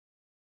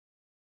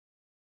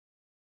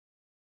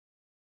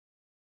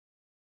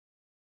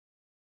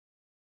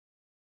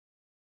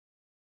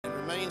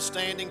remain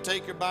standing.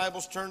 Take your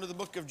Bibles, turn to the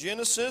book of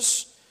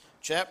Genesis,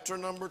 chapter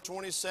number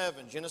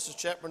 27. Genesis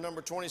chapter number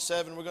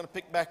 27. We're going to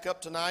pick back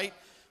up tonight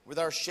with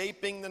our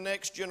Shaping the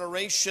Next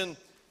Generation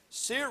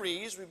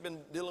series. We've been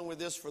dealing with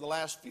this for the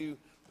last few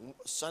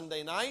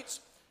Sunday nights,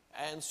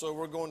 and so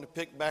we're going to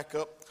pick back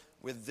up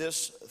with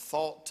this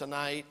thought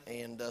tonight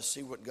and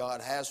see what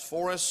God has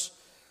for us.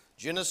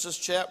 Genesis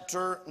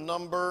chapter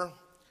number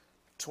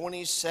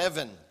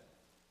 27.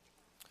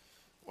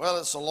 Well,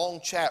 it's a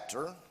long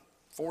chapter,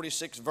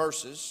 46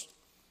 verses.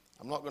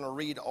 I'm not going to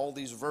read all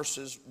these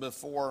verses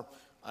before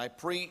I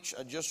preach.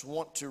 I just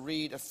want to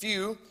read a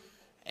few,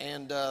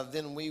 and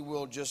then we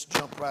will just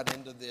jump right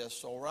into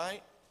this, all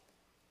right?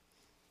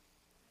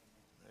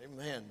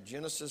 Amen.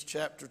 Genesis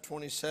chapter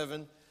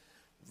 27,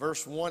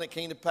 verse 1. It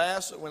came to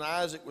pass that when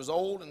Isaac was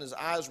old and his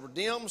eyes were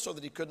dim so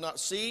that he could not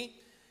see,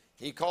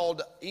 he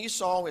called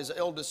Esau his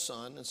eldest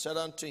son and said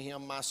unto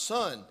him, My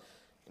son.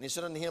 And he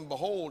said unto him,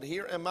 Behold,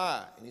 here am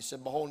I. And he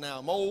said, Behold, now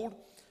I'm old.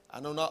 I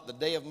know not the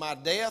day of my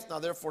death. Now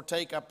therefore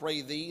take, I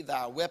pray thee,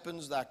 thy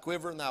weapons, thy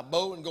quiver, and thy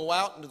bow, and go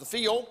out into the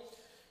field.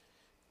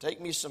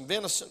 Take me some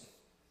venison,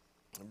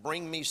 and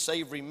bring me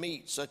savory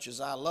meat, such as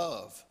I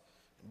love.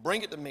 And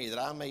bring it to me, that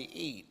I may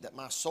eat, that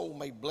my soul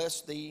may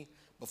bless thee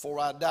before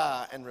I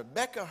die. And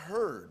Rebekah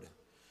heard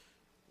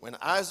when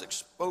Isaac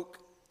spoke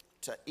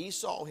to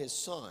Esau his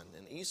son.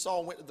 And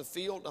Esau went to the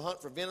field to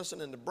hunt for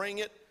venison and to bring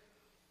it.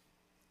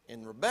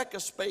 And Rebekah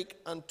spake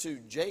unto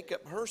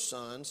Jacob her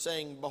son,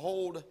 saying,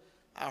 Behold,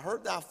 I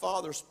heard thy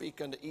father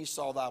speak unto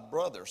Esau thy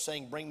brother,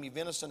 saying, Bring me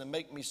venison and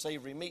make me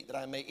savory meat, that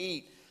I may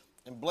eat,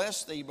 and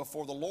bless thee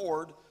before the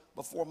Lord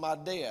before my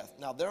death.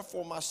 Now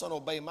therefore, my son,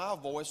 obey my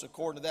voice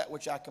according to that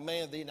which I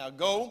command thee. Now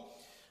go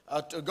now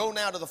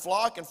to the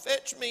flock, and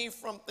fetch me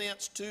from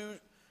thence 2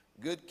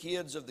 good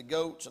kids of the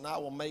goats, and I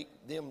will make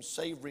them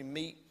savory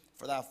meat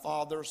for thy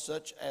father,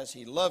 such as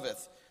he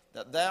loveth,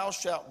 that thou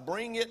shalt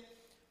bring it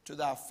to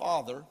thy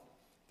father,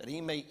 that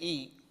he may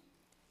eat,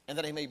 and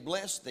that he may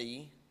bless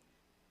thee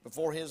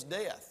before his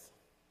death.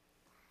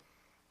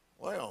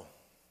 Well,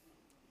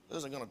 this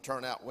isn't going to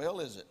turn out well,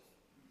 is it?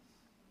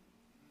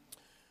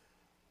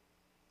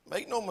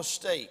 Make no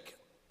mistake,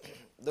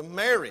 the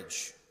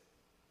marriage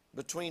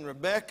between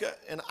Rebekah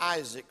and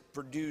Isaac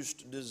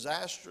produced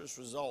disastrous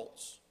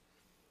results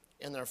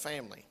in their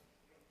family.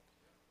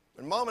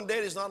 When mom and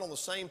daddy's not on the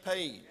same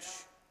page,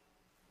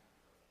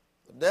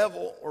 the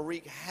devil will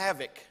wreak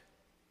havoc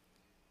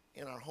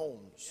in our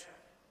homes.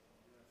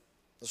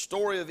 The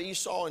story of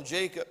Esau and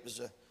Jacob is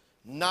a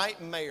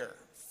nightmare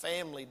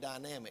family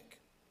dynamic.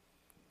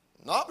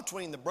 Not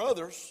between the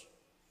brothers,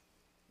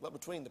 but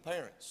between the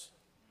parents.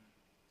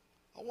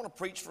 I want to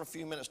preach for a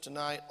few minutes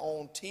tonight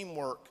on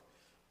teamwork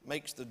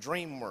makes the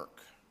dream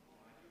work.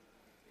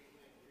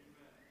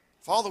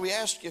 Father, we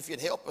ask you if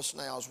you'd help us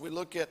now as we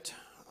look at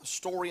a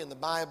story in the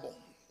Bible.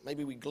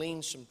 Maybe we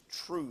glean some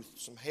truth,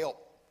 some help.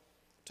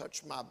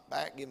 Touch my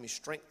back, give me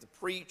strength to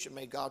preach, and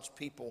may God's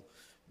people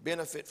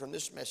benefit from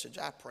this message,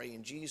 I pray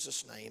in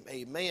Jesus' name.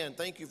 Amen.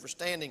 Thank you for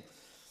standing.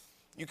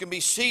 You can be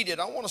seated.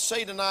 I want to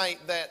say tonight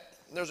that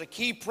there's a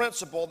key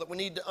principle that we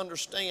need to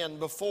understand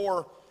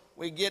before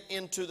we get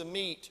into the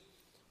meat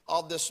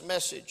of this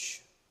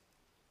message.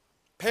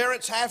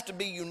 Parents have to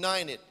be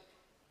united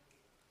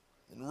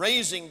in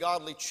raising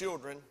godly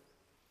children,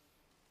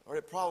 or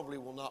it probably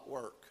will not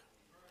work.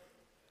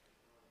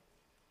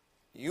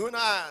 You and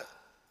I,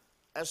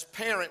 as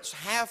parents,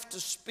 have to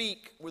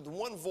speak with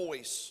one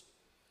voice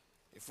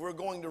if we're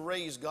going to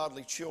raise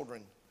godly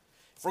children.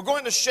 If we're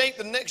going to shape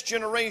the next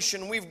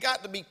generation, we've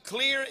got to be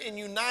clear and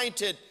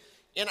united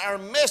in our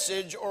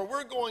message, or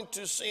we're going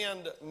to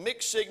send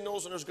mixed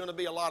signals and there's going to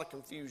be a lot of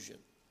confusion.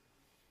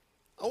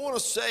 I want to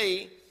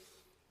say,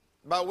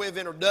 by way of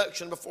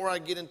introduction, before I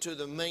get into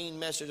the main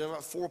message, I've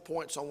got 4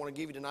 points I want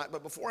to give you tonight,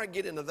 but before I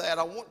get into that,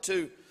 I want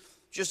to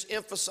just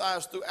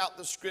emphasize throughout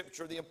the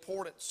Scripture the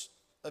importance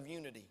of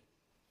unity.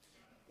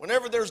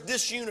 Whenever there's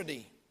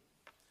disunity,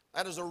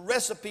 that is a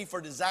recipe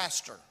for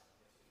disaster.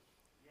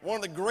 One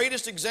of the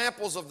greatest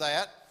examples of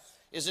that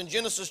is in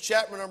Genesis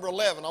chapter number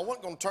 11. I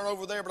wasn't going to turn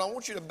over there, but I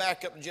want you to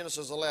back up to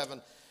Genesis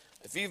 11.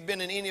 If you've been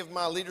in any of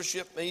my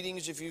leadership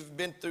meetings, if you've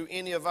been through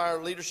any of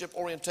our leadership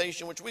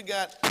orientation, which we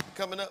got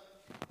coming up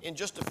in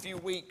just a few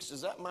weeks.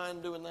 Is that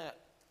mine doing that?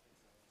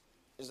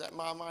 Is that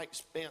my mic,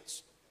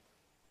 Spence?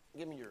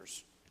 Give me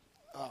yours.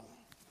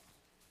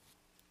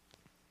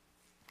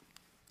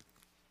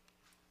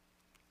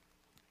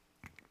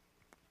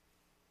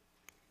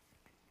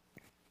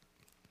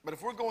 But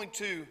if we're going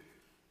to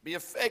be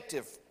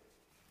effective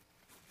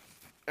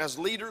as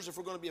leaders, if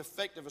we're going to be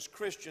effective as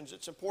Christians,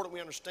 it's important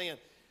we understand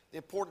the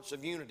importance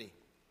of unity.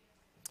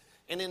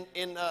 And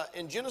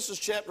in Genesis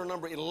chapter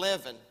number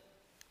 11,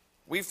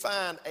 we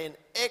find an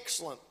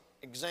excellent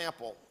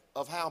example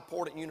of how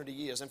important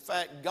unity is. In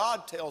fact,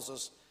 God tells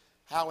us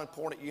how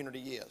important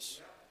unity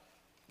is.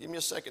 Give me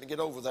a second to get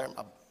over there.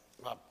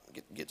 My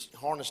gets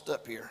harnessed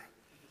up here.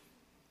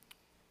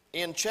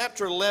 In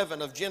chapter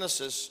 11 of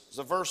Genesis, it's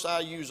a verse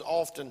I use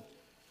often.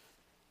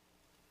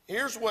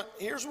 Here's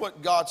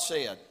what God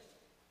said.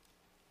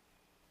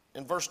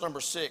 in verse number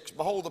 6.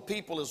 Behold, the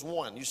people is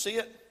one. You see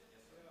it?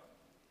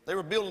 They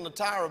were building the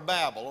Tower of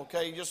Babel,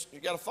 okay? You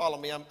got to follow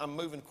me. I'm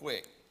moving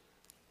quick.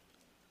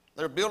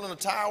 They're building a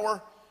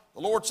tower.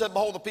 The Lord said,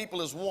 behold, the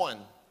people is one.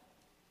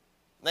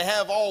 They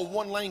have all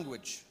one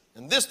language.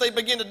 And this they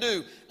begin to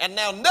do. And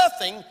now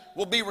nothing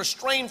will be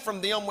restrained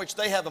from them which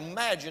they have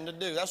imagined to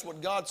do. That's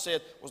what God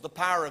said was the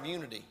power of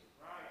unity.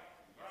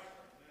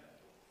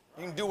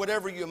 You can do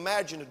whatever you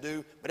imagine to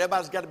do, but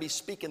everybody's got to be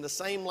speaking the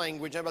same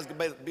language. Everybody's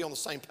got to be on the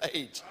same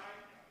page.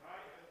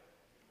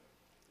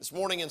 This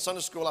morning in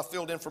Sunday school, I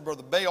filled in for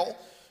Brother Bell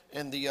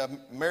in the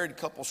married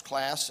couples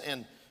class,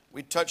 and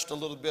we touched a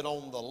little bit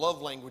on the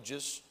love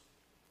languages.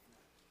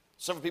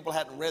 Several people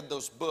hadn't read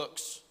those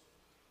books,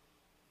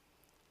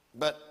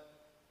 but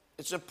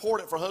it's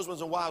important for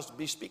husbands and wives to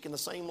be speaking the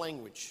same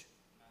language.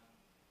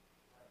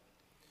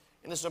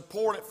 And it's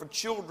important for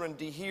children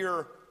to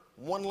hear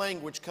one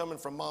language coming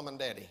from mom and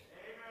daddy.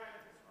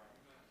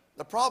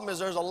 The problem is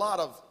there's a lot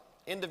of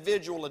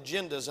individual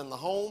agendas in the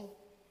home,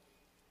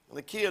 and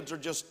the kids are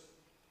just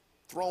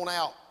thrown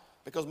out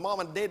because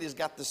mom and daddy's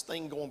got this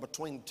thing going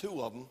between the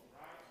two of them.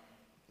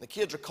 The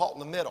kids are caught in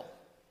the middle.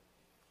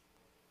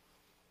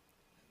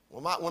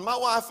 When my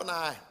wife and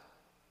I,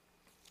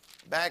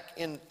 back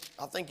in,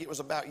 I think it was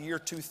about year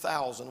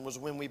 2000, was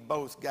when we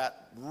both got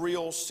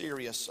real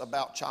serious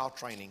about child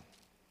training.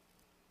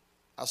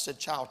 I said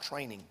child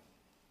training.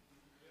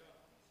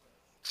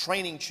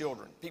 Training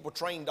children. People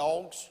train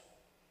dogs.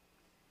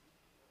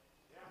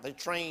 They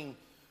train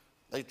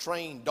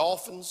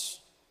dolphins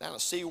down at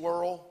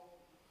SeaWorld.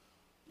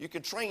 You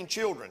can train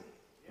children.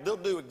 They'll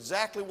do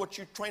exactly what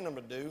you train them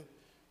to do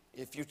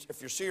if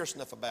you're serious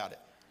enough about it.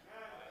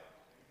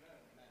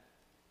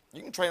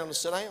 You can train them to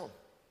sit down.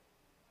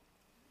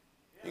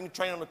 You can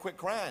train them to quit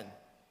crying.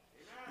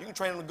 You can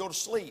train them to go to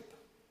sleep.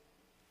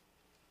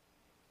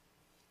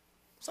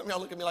 Some of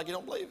y'all look at me like you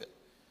don't believe it.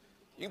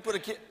 You can put a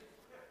kid,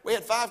 we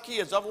had 5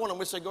 kids. Every one of them,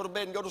 we'd say, go to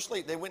bed and go to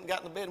sleep. They went and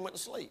got in the bed and went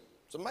to sleep.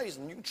 It's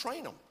amazing. You can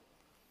train them.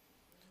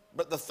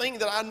 But the thing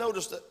that I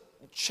noticed that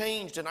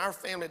changed in our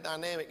family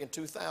dynamic in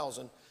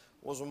 2000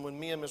 was when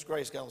me and Miss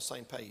Grace got on the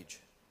same page.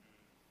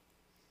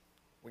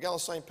 We got on the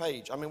same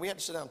page. I mean, we had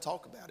to sit down and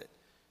talk about it.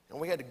 And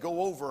we had to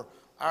go over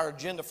our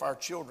agenda for our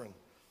children.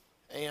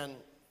 And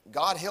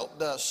God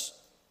helped us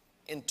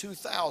in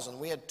 2000.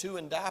 We had 2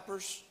 in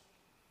diapers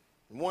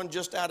and 1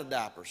 just out of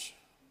diapers,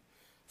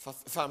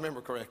 if I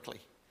remember correctly.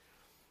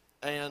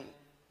 And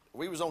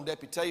we was on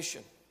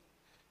deputation.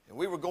 And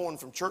we were going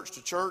from church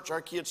to church.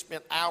 Our kids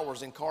spent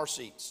hours in car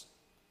seats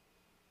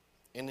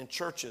and in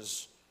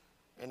churches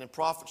and in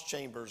prophets'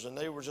 chambers. And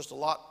they were just a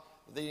lot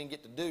that they didn't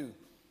get to do.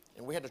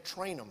 And we had to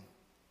train them.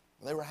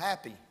 And they were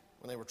happy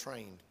when they were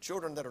trained.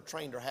 Children that are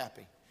trained are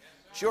happy.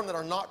 Children that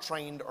are not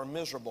trained are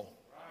miserable.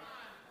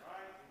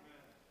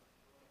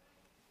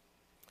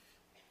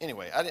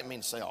 Anyway, I didn't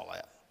mean to say all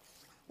that.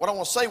 What I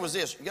want to say was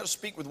this. You got to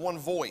speak with one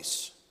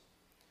voice.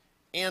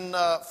 In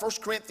 1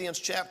 Corinthians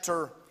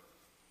chapter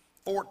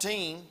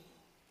 14,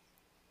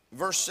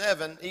 verse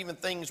 7, even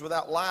things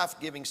without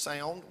life-giving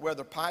sound,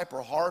 whether pipe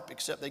or harp,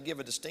 except they give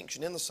a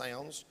distinction in the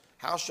sounds,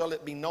 how shall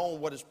it be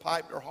known what is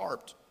piped or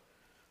harped?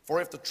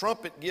 For if the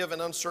trumpet give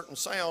an uncertain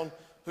sound,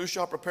 who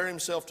shall prepare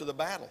himself to the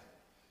battle?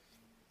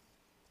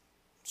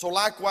 So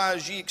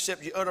likewise ye,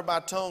 except ye utter by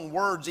tongue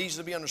words easy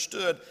to be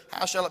understood,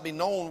 how shall it be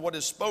known what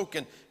is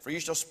spoken? For ye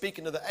shall speak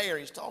into the air.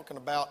 He's talking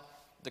about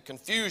the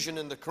confusion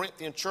in the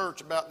Corinthian church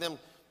about them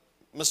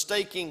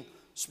mistaking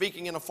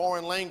speaking in a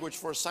foreign language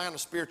for a sign of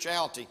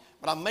spirituality.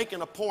 But I'm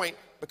making a point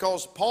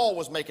because Paul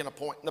was making a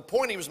point. And the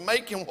point he was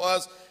making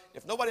was,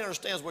 if nobody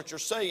understands what you're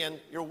saying,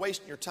 you're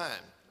wasting your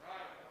time.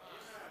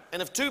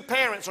 And if 2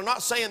 parents are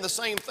not saying the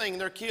same thing,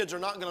 their kids are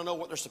not going to know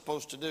what they're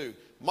supposed to do.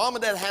 Mom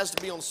and dad has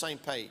to be on the same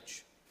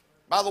page.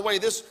 By the way,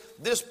 this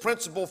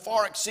principle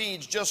far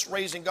exceeds just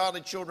raising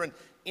godly children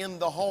in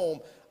the home.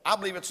 I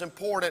believe it's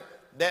important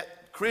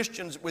that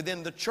Christians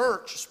within the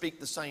church speak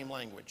the same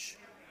language.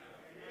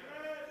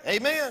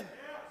 Amen.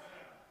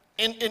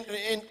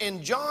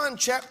 In John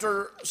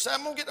chapter 7,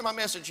 I'm going to get to my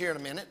message here in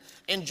a minute.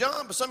 In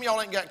John, but some of y'all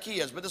ain't got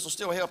kids, but this will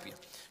still help you.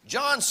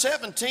 John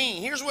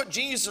 17, here's what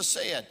Jesus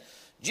said.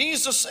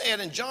 Jesus said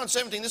in John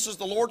 17, this is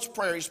the Lord's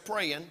Prayer, he's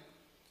praying.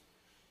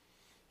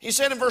 He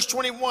said in verse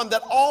 21,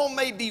 that all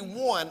may be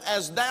one,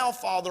 as thou,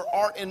 Father,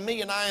 art in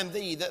me and I in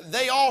thee, that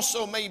they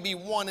also may be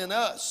one in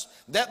us,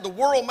 that the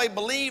world may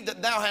believe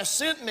that thou hast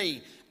sent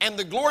me, and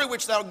the glory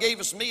which thou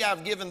gavest me I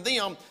have given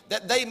them,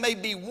 that they may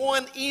be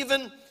one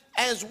even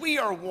as we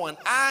are one,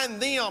 I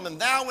and them, and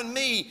thou and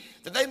me,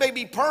 that they may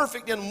be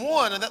perfect in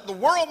one, and that the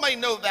world may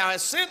know that thou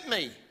hast sent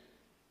me.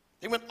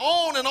 He went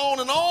on and on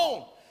and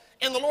on.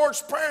 In the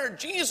Lord's Prayer,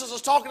 Jesus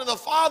is talking to the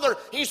Father.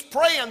 He's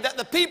praying that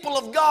the people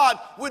of God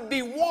would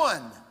be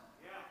one.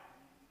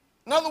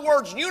 In other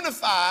words,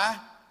 unify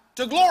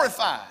to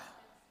glorify.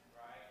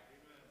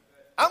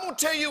 I'm going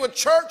to tell you a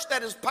church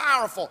that is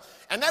powerful,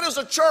 and that is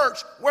a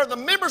church where the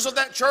members of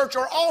that church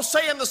are all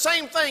saying the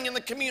same thing in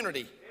the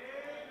community.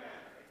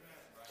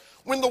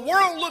 When the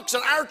world looks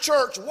at our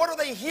church, what are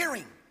they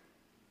hearing?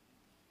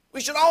 We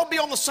should all be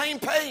on the same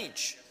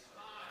page.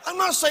 I'm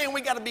not saying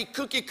we got to be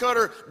cookie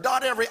cutter,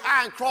 dot every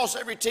I and cross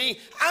every T.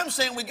 I'm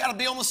saying we got to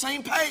be on the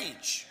same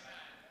page.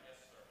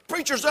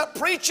 Preachers up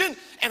preaching,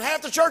 and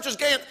half the church is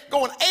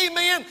going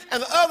amen,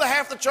 and the other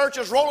half the church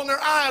is rolling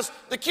their eyes.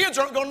 The kids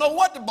aren't going to know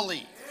what to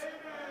believe.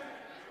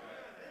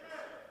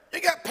 You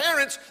got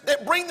parents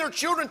that bring their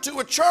children to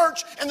a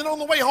church, and then on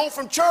the way home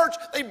from church,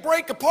 they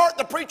break apart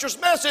the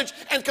preacher's message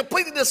and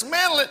completely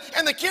dismantle it,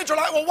 and the kids are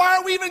like, well, why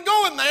are we even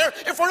going there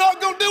if we're not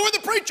going to do what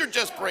the preacher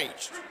just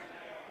preached?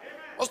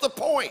 What's the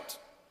point?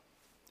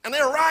 And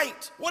they're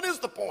right. What is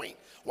the point?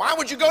 Why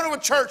would you go to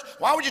a church?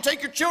 Why would you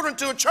take your children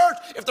to a church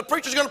if the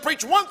preacher's going to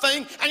preach one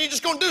thing and you're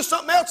just going to do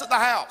something else at the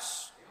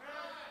house?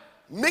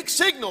 Mixed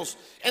signals,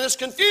 and it's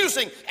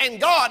confusing, and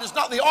God is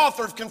not the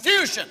author of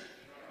confusion.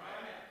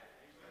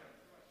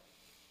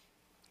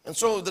 And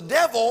so the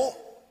devil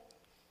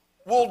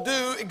will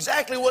do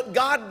exactly what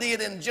God did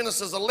in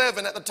Genesis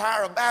 11 at the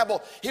Tower of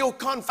Babel. He'll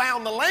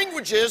confound the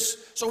languages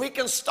so he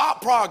can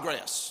stop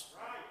progress.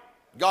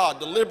 God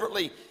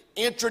deliberately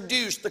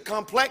introduced the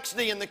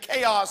complexity and the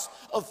chaos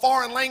of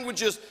foreign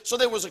languages so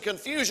there was a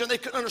confusion. They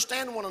couldn't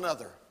understand one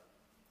another.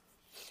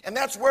 And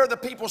that's where the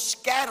people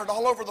scattered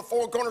all over the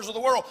four corners of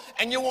the world.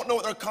 And you won't know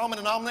what their common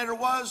denominator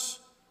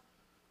was?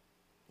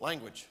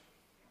 Language.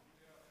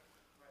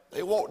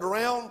 They walked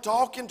around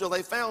talking till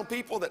they found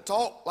people that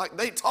talked like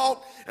they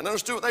talked and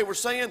understood what they were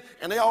saying,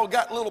 and they all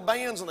got little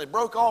bands and they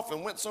broke off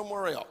and went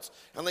somewhere else.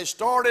 And they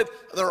started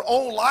their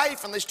own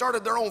life and they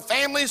started their own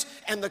families,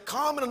 and the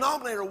common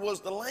denominator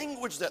was the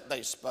language that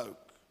they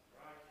spoke.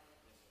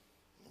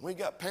 We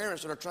got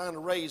parents that are trying to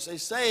raise, they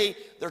say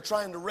they're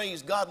trying to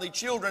raise godly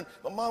children,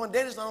 but mom and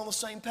daddy's not on the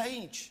same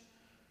page.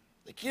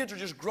 The kids are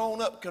just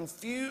grown up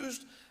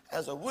confused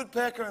as a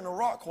woodpecker in a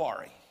rock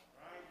quarry.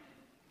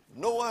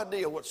 No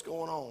idea what's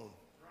going on.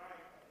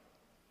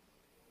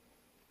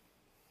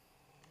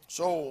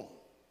 So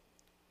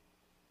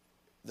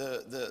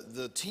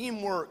the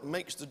teamwork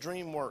makes the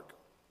dream work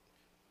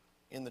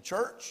in the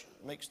church,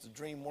 makes the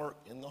dream work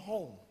in the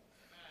home.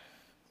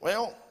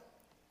 Well,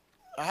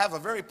 I have a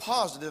very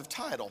positive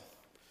title.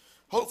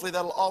 Hopefully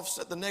that'll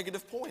offset the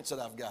negative points that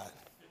I've got.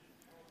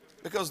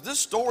 Because this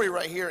story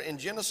right here in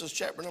Genesis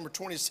chapter number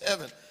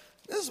 27,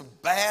 this is a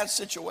bad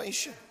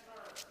situation.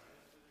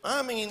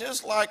 I mean,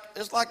 it's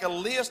like a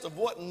list of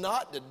what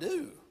not to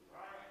do.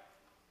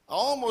 I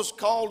almost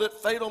called it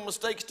Fatal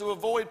Mistakes to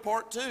Avoid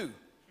Part 2.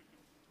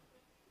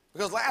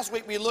 Because last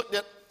week we looked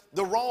at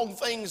the wrong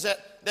things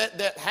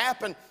that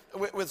happened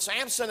with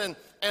Samson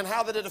and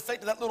how that it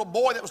affected that little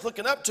boy that was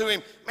looking up to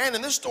him. Man,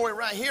 in this story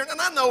right here, and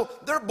I know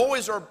their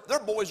boys are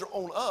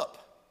on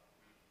up.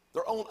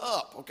 They're on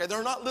up, okay?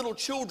 They're not little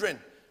children,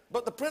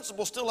 but the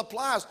principle still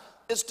applies.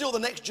 It's still the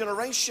next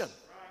generation.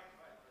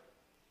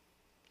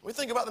 We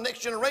think about the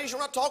next generation,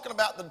 we're not talking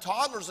about the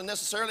toddlers and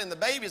necessarily and the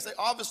babies, they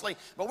obviously,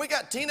 but we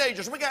got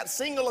teenagers, we got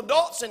single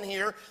adults in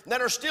here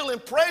that are still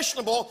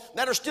impressionable,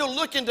 that are still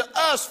looking to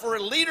us for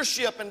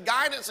leadership and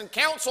guidance and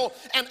counsel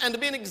and to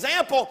be an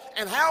example,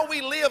 and how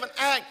we live and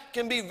act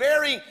can be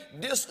very,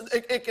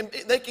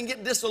 they can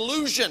get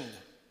disillusioned.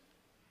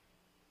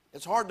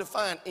 It's hard to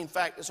find, in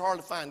fact, it's hard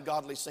to find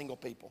godly single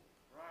people.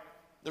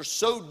 They're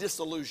so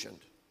disillusioned.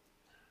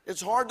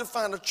 It's hard to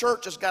find a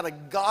church that's got a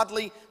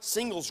godly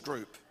singles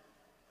group.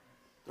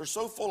 They're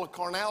so full of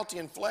carnality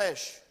and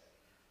flesh.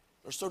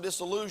 They're so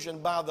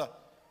disillusioned by the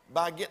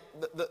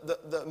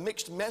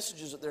mixed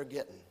messages that they're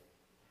getting.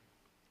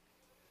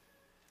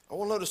 I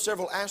want to notice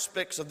several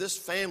aspects of this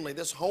family,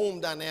 this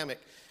home dynamic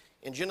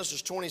in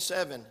Genesis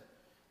 27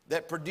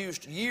 that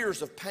produced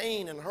years of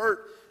pain and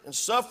hurt and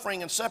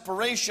suffering and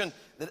separation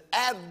that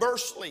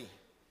adversely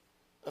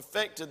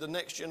affected the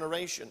next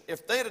generation.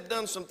 If they'd have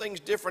done some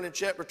things different in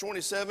chapter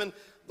 27,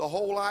 the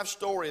whole life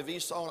story of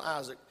Esau and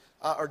Isaac,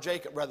 or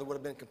Jacob rather, would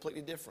have been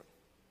completely different.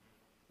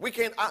 We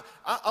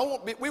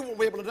won't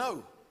be able to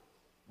know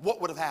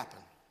what would have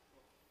happened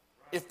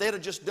if they'd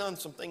have just done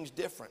some things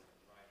different.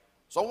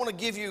 So I want to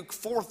give you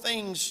 4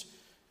 things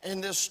in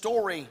this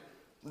story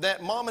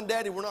that mom and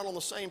daddy were not on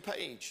the same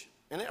page.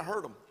 And it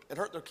hurt them. It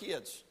hurt their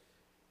kids.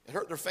 It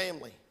hurt their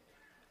family.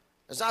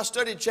 As I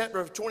studied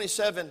chapter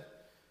 27,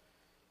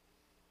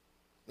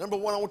 number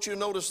 1, I want you to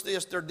notice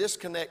this. Their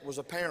disconnect was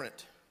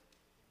apparent.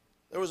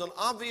 There was an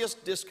obvious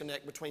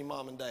disconnect between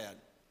mom and dad.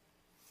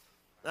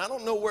 Now, I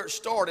don't know where it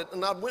started,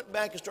 and I went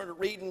back and started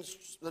reading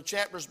the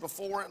chapters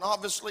before, and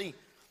obviously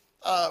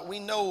we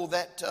know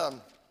that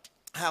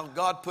how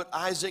God put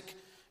Isaac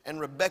and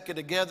Rebekah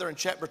together in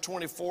chapter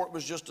 24. It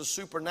was just a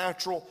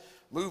supernatural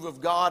move of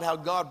God, how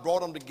God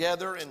brought them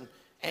together. And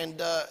in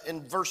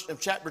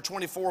chapter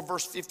 24,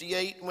 verse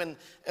 58, when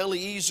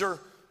Eliezer,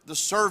 the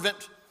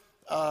servant,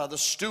 the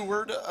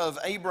steward of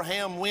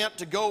Abraham, went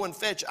to go and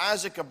fetch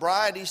Isaac a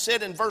bride, he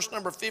said in verse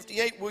number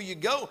 58, will you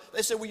go?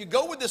 They said, will you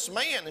go with this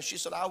man? And she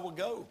said, I will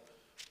go.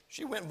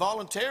 She went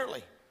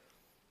voluntarily.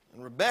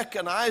 And Rebekah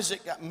and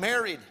Isaac got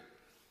married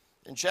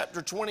in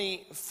chapter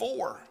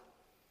 24.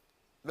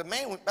 But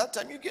man, by the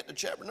time you get to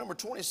chapter number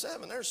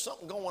 27, there's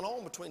something going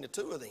on between the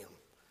two of them.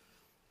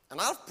 And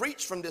I've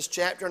preached from this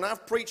chapter, and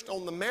I've preached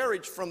on the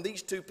marriage from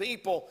these two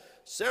people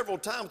several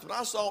times, but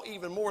I saw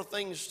even more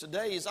things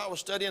today as I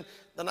was studying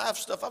than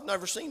stuff I've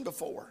never seen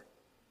before.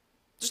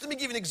 Just let me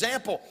give you an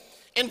example.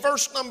 In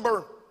verse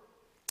number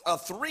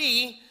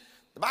 3,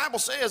 the Bible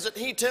says that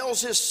he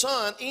tells his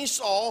son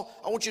Esau,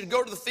 I want you to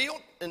go to the field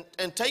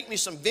and take me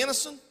some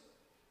venison,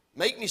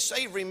 make me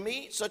savory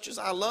meat such as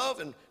I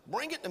love, and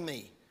bring it to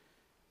me,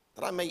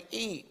 that I may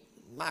eat.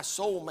 My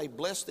soul may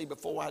bless thee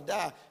before I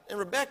die. And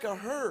Rebekah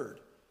heard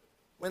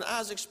when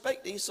Isaac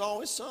spake to Esau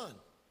his son.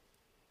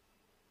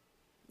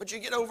 But you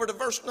get over to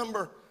verse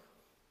number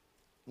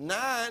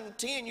 9,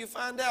 10, you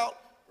find out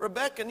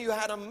Rebekah knew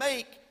how to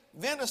make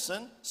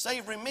venison,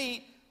 savory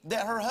meat,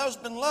 that her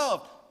husband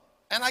loved.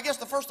 And I guess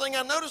the first thing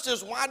I noticed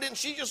is, why didn't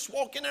she just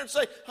walk in there and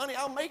say, honey,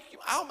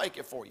 I'll make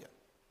it for you?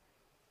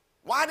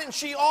 Why didn't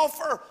she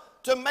offer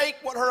to make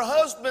what her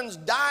husband's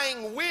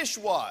dying wish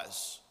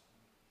was?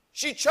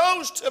 She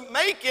chose to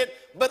make it,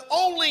 but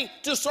only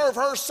to serve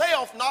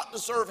herself, not to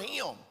serve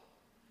him.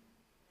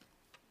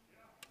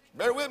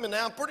 Bear with me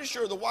now. I'm pretty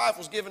sure the wife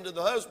was given to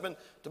the husband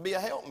to be a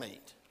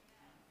helpmeet.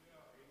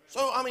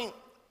 So, I mean,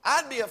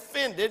 I'd be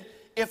offended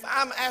if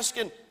I'm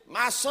asking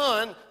my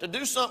son to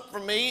do something for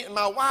me and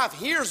my wife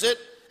hears it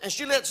and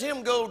she lets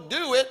him go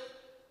do it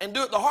and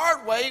do it the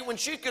hard way when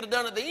she could have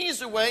done it the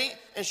easy way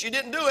and she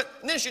didn't do it.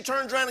 And then she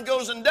turns around and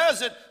goes and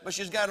does it, but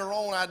she's got her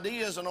own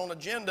ideas and own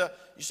agenda.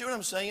 You see what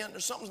I'm saying?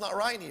 There's something's not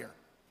right here.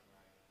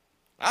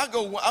 I'll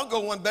go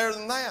one better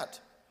than that.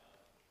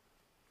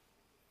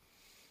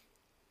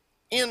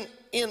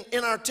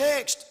 In our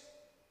text,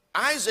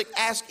 Isaac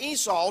asked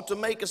Esau to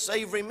make a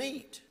savory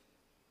meat,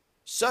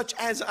 such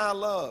as I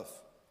love.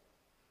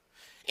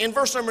 In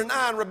verse number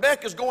 9,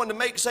 Rebekah is going to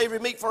make savory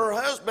meat for her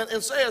husband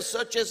and says,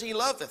 such as he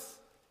loveth.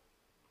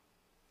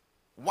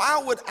 Why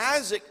would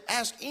Isaac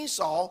ask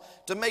Esau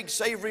to make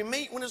savory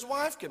meat when his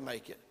wife could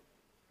make it?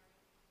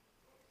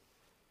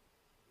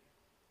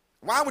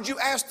 Why would you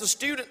ask the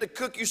student to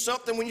cook you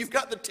something when you've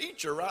got the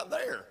teacher right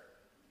there?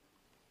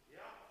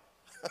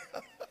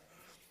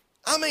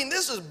 I mean,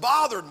 this has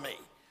bothered me.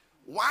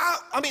 Why?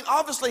 I mean,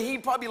 obviously he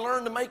probably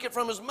learned to make it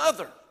from his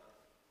mother.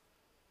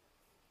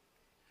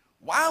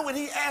 Why would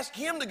he ask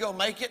him to go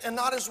make it and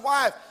not his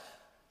wife?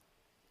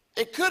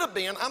 It could have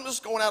been, I'm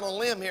just going out on a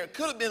limb here, it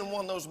could have been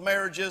one of those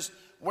marriages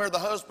where the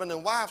husband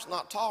and wife's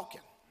not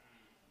talking.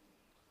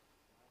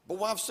 But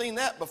well, I've seen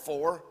that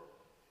before.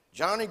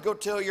 Johnny, go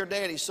tell your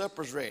daddy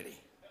supper's ready.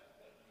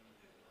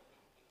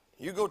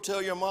 You go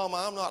tell your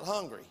mama I'm not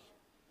hungry.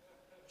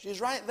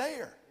 She's right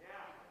there.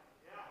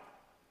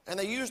 And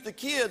they use the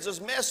kids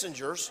as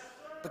messengers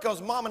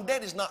because mom and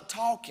daddy's not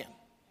talking.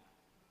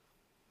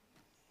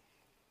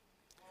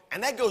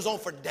 And that goes on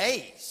for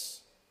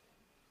days.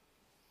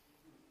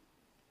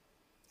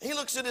 He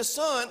looks at his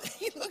son,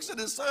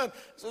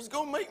 says,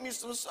 go make me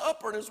some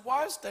supper. And his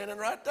wife's standing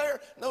right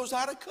there, knows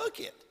how to cook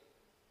it.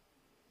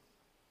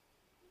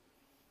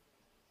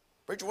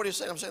 Preacher, what are you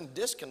saying? I'm saying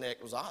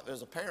disconnect was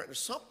apparent. There's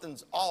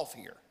something's off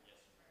here.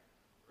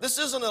 This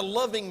isn't a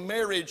loving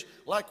marriage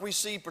like we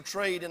see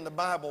portrayed in the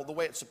Bible the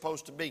way it's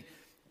supposed to be.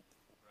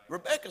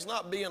 Rebekah's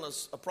not being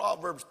a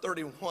Proverbs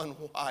 31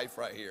 wife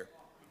right here.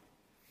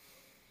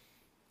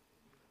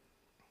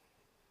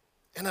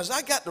 And as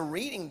I got to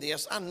reading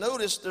this, I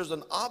noticed there's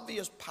an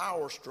obvious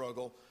power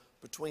struggle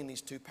between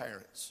these two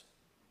parents.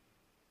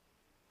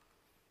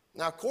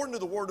 Now, according to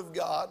the Word of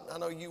God, I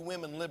know you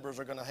women liberals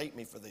are going to hate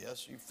me for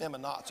this. You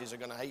feminazis are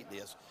going to hate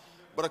this.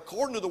 But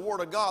according to the Word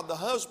of God, the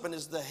husband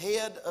is the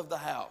head of the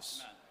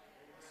house.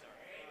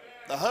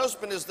 The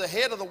husband is the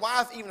head of the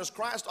wife, even as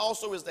Christ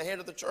also is the head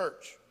of the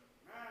church.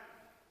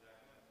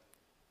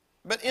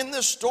 But in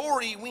this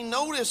story, we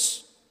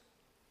notice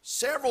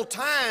several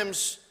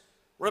times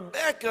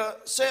Rebekah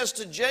says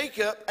to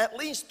Jacob at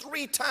least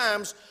 3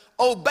 times,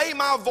 obey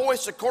my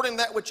voice according to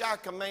that which I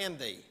command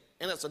thee.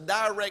 And it's a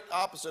direct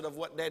opposite of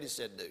what Daddy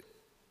said do.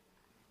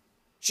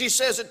 She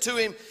says it to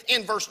him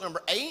in verse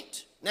number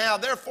 8. Now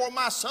therefore,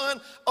 my son,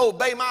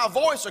 obey my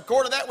voice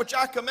according to that which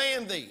I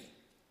command thee.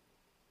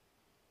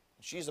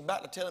 She's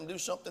about to tell him to do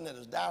something that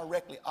is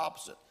directly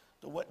opposite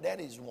to what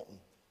Daddy's wanting,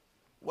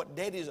 what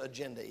Daddy's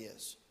agenda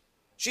is.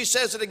 She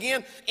says it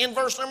again in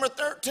verse number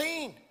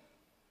 13.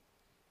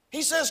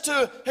 He says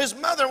to his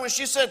mother when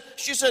she said,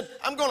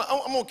 I'm going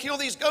to kill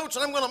these goats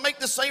and I'm going to make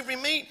this savory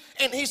meat.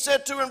 And he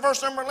said to her in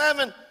verse number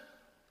 11,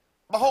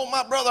 behold,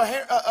 my brother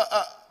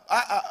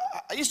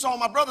Esau,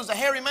 my brother, is a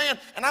hairy man,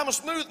 and I'm a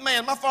smooth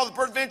man. My father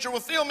peradventure will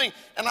feel me,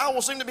 and I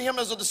will seem to be him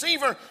as a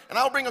deceiver, and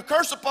I will bring a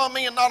curse upon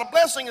me and not a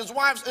blessing. His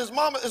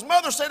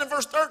mother said in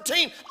verse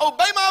 13,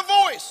 obey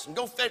my voice and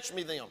go fetch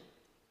me them.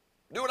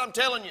 Do what I'm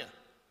telling you.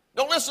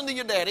 Don't listen to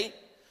your daddy.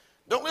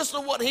 Don't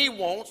listen to what he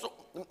wants.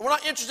 We're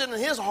not interested in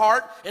his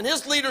heart and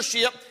his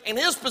leadership and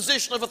his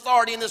position of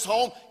authority in this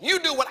home. You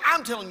do what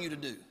I'm telling you to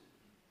do.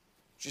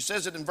 She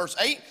says it in verse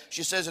 8,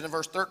 she says it in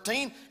verse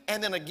 13,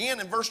 and then again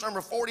in verse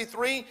number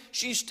 43,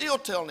 she's still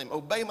telling him,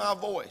 obey my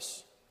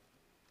voice.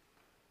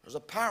 There's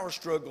a power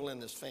struggle in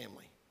this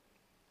family.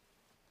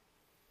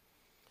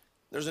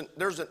 There's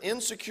an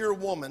insecure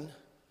woman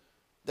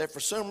that for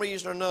some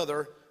reason or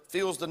another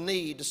feels the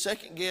need to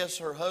second guess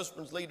her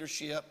husband's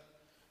leadership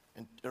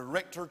and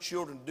direct her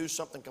children to do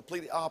something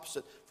completely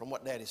opposite from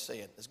what Daddy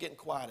said. It's getting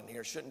quiet in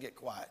here. It shouldn't get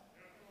quiet.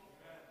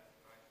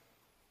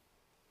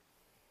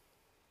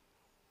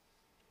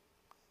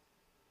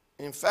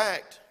 In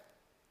fact,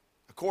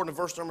 according to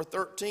verse number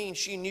 13,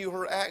 she knew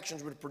her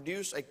actions would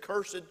produce a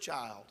cursed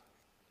child.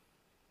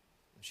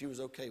 And she was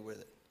okay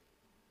with it.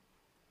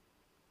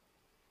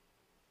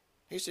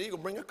 He said, "He will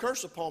bring a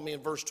curse upon me,"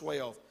 in verse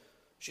 12.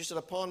 She said,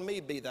 "Upon me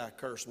be thy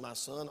curse, my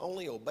son.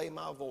 Only obey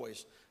my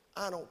voice.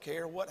 I don't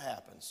care what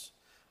happens.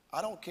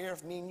 I don't care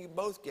if me and you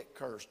both get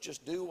cursed.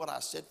 Just do what I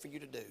said for you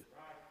to do."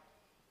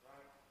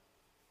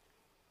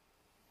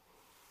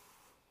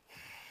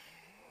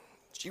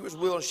 She was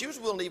willing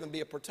to even be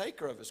a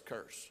partaker of his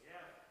curse.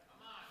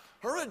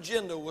 Her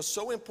agenda was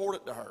so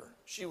important to her.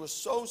 She was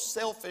so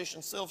selfish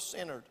and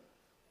self-centered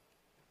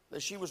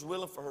that she was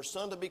willing for her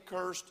son to be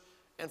cursed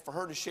and for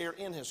her to share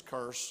in his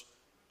curse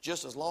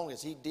just as long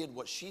as he did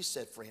what she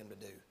said for him to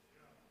do.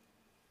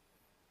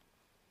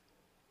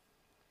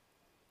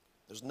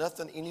 There's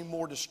nothing any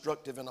more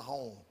destructive in a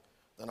home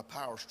than a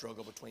power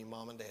struggle between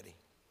mom and daddy.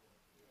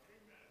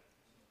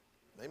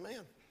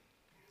 Amen.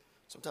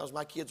 Sometimes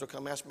my kids will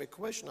come ask me a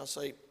question. I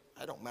say,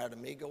 "That don't matter to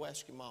me. Go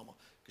ask your mama."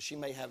 Because she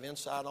may have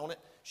insight on it.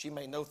 She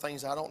may know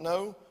things I don't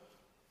know.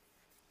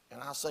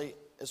 And I say,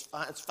 it's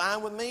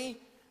fine with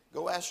me.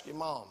 Go ask your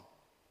mom.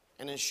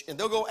 And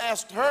they'll go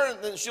ask her,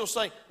 and then she'll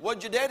say,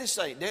 "What'd your daddy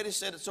say?" "Daddy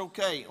said it's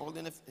okay." Well,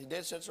 then if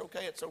Daddy said it's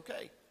okay, it's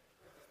okay.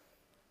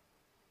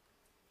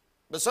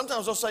 But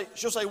sometimes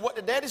she'll say, "What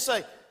did Daddy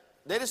say?"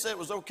 "Daddy said it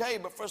was okay,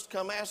 but for us to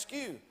come ask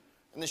you."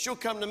 And then she'll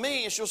come to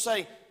me and she'll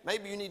say,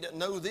 "Maybe you need to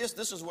know this.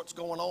 This is what's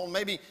going on.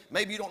 Maybe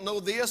you don't know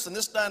this and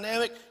this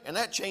dynamic," and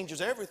that changes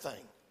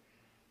everything.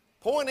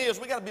 Point is,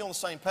 we got to be on the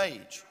same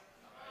page.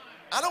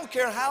 I don't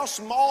care how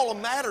small a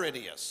matter it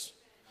is.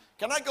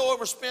 Can I go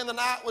over and spend the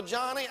night with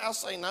Johnny? I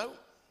say no.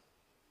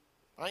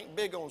 I ain't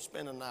big on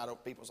spending the night over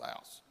people's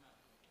house.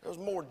 There's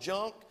more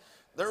junk.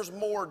 There's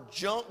more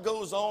junk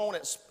goes on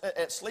at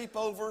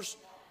sleepovers.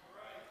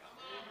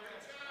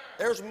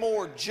 There's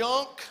more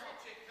junk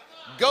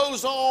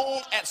goes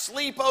on at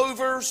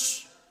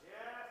sleepovers.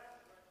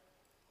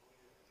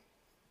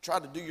 Try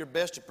to do your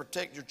best to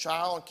protect your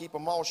child and keep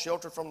them all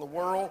sheltered from the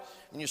world.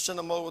 And you send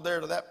them over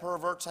there to that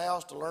pervert's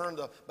house to learn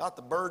about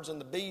the birds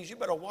and the bees. You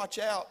better watch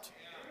out.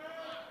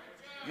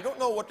 You don't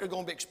know what they're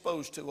going to be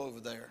exposed to over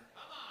there.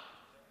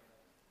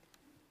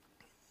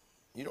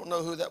 You don't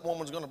know who that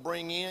woman's going to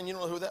bring in. You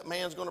don't know who that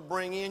man's going to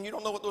bring in. You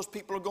don't know what those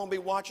people are going to be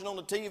watching on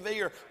the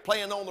TV or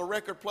playing on the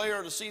record player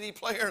or the CD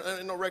player. There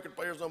ain't no record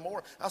players no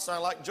more. I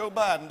sound like Joe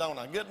Biden, don't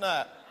I? Good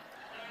night.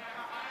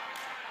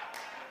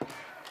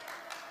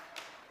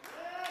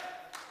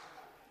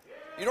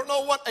 You don't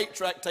know what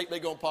 8-track tape they're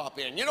going to pop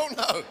in. You don't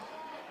know.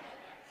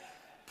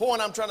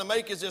 Point I'm trying to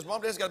make is this: mom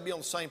and daddy's got to be on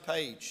the same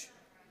page.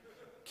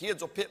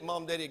 Kids will pit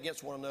mom and daddy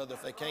against one another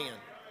if they can.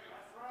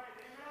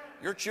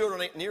 Your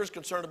children ain't near as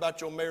concerned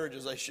about your marriage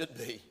as they should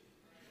be.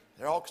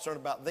 They're all concerned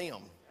about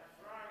them.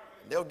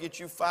 They'll get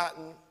you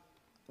fighting.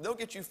 They'll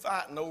get you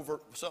fighting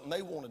over something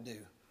they want to do.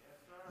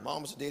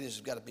 Moms and daddies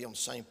have got to be on the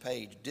same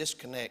page.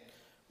 Disconnect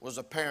was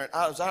apparent.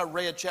 As I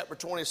read chapter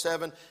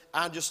 27,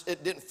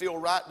 it didn't feel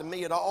right to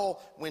me at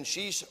all when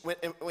she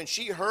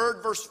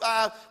heard verse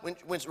 5.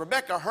 When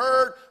Rebekah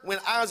heard when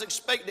Isaac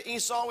spake to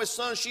Esau his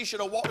son, she should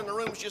have walked in the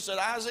room. She said,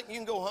 "Isaac, you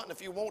can go hunting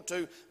if you want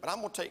to, but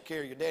I'm going to take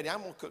care of your daddy.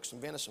 I'm going to cook some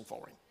venison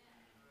for him.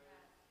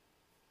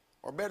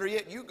 Or better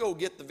yet, you go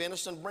get the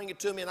venison, bring it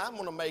to me, and I'm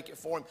going to make it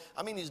for him."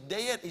 I mean, he's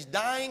dead, he's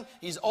dying,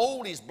 he's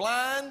old, he's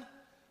blind.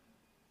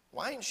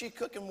 Why ain't she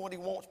cooking what he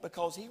wants?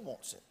 Because he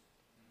wants it.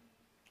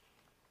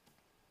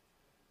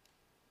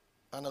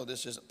 I know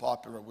this isn't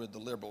popular with the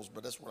liberals,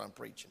 but that's what I'm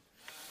preaching.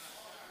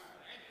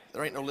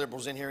 There ain't no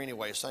liberals in here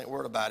anyway, so ain't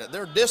worried about it.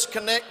 Their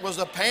disconnect was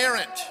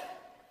apparent.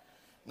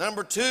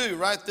 Number 2,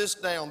 write this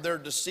down. Their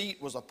deceit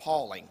was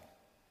appalling.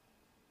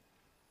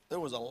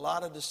 There was a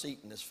lot of deceit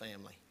in this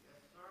family.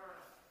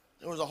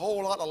 There was a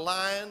whole lot of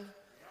lying,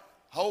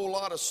 a whole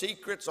lot of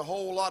secrets, a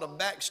whole lot of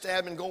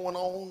backstabbing going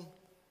on.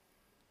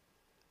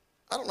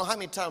 I don't know how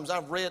many times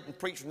I've read and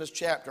preached from this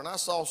chapter, and I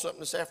saw something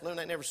this afternoon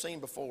I'd never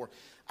seen before.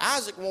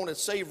 Isaac wanted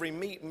savory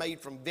meat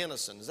made from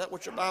venison. Is that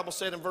what your Bible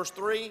said in verse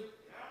 3?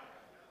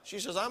 She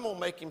says, "I'm going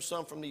to make him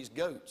some from these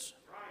goats.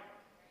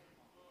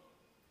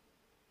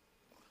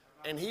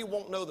 And he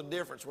won't know the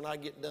difference when I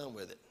get done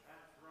with it."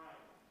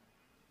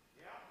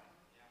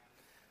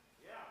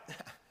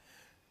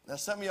 Now,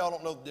 some of y'all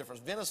don't know the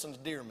difference. Venison's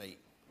deer meat.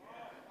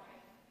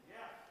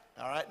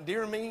 All right,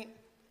 deer meat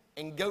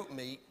and goat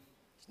meat,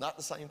 it's not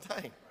the same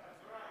thing.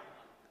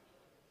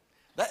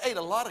 They ate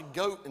a lot of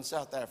goat in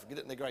South Africa,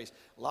 didn't they, Grace?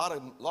 A lot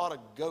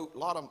of goat, a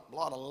lot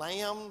of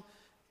lamb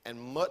and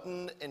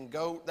mutton and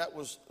goat. That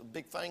was a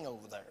big thing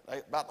over there.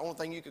 About the only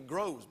thing you could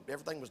grow.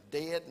 Everything was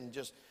dead and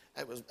just,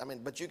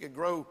 but you could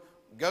grow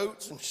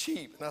goats and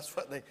sheep, and that's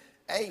what they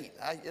ate.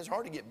 It's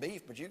hard to get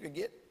beef, but you could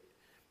get,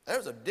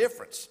 there's a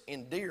difference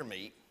in deer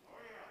meat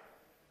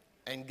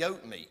and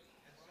goat meat.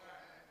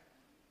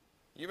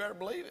 You better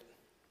believe it.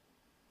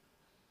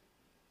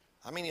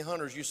 How many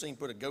hunters you seen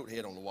put a goat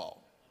head on the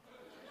wall?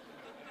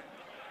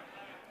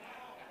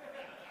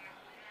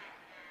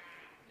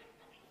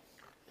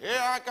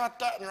 Yeah, I got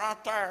that one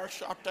right there. I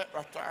shot that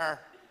right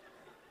there.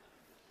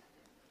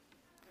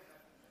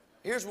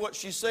 Here's what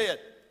she said.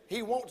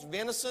 He wants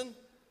venison.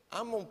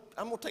 I'm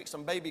gonna take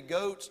some baby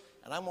goats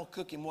and I'm gonna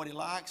cook him what he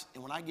likes.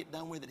 And when I get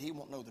done with it, he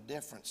won't know the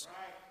difference.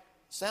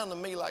 Sounded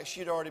to me like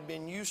she'd already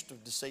been used to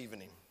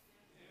deceiving him.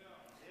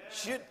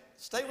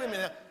 Stay with me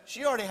now.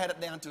 She already had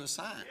it down to a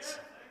science.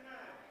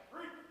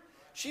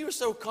 She was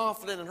so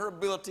confident in her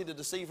ability to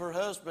deceive her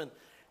husband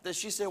that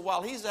she said,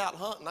 while he's out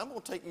hunting, I'm going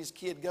to take these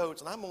kid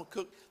goats and I'm going to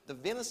cook the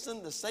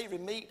venison, the savory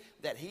meat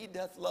that he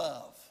doth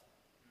love.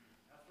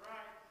 That's right.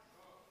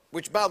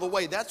 Which, by the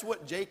way, that's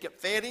what Jacob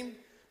fed him,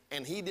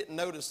 and he didn't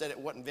notice that it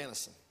wasn't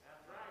venison.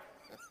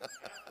 That's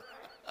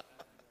right.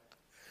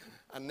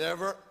 I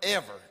never,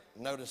 ever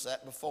noticed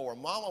that before.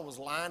 Mama was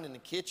lying in the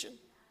kitchen.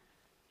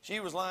 She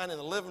was lying in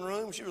the living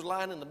room. She was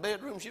lying in the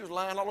bedroom. She was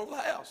lying all over the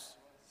house.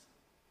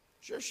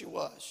 Sure she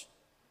was.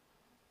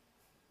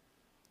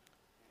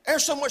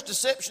 There's so much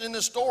deception in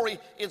this story,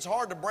 it's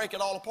hard to break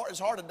it all apart. It's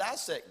hard to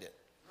dissect it.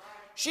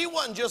 She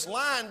wasn't just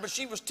lying, but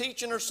she was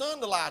teaching her son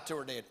to lie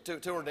to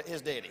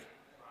his daddy.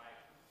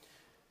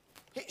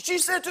 She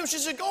said to him, she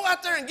said, go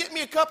out there and get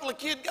me a couple of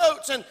kid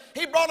goats. And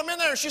he brought them in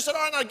there, and she said,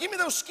 all right, now give me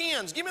those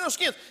skins. Give me those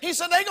skins. He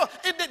said,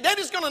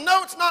 Daddy's going to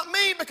know it's not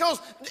me because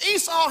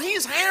Esau,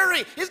 he's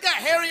hairy. He's got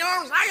hairy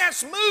arms. I got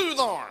smooth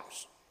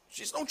arms.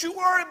 She said, don't you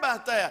worry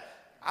about that.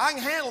 I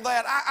can handle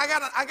that.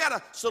 I got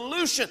a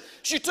solution.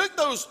 She took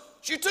those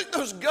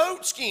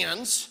goat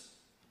skins,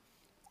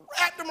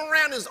 wrapped them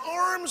around his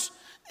arms,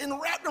 and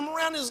wrapped them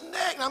around his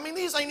neck. I mean,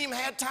 these ain't even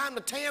had time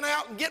to tan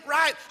out and get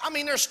right. I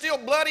mean, they're still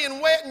bloody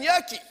and wet and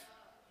yucky.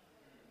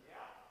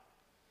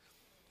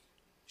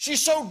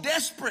 She's so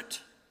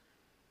desperate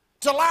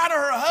to lie to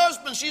her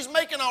husband, she's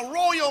making a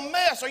royal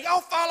mess. Are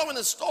y'all following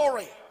the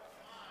story?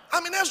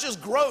 I mean, that's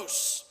just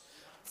gross.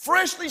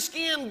 Freshly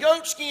skinned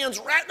goat skins,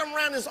 wrapped them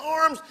around his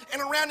arms and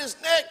around his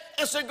neck,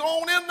 and said, go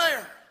on in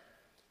there.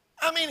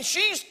 I mean,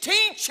 she's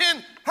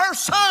teaching her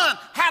son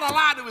how to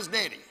lie to his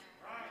daddy.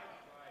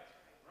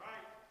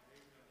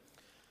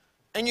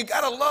 And you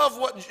got to love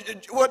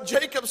what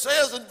Jacob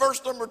says in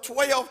verse number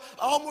 12.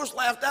 I almost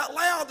laughed out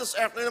loud this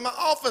afternoon in my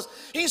office.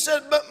 He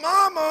said, but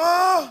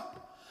Mama,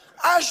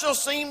 I shall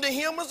seem to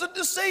him as a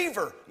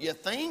deceiver. You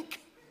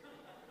think?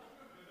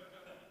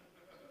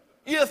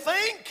 You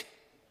think?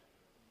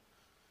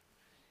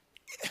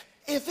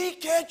 If he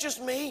catches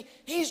me,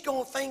 he's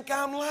going to think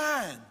I'm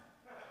lying.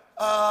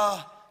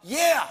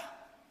 Yeah,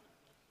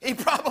 he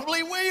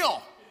probably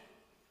will.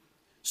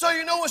 So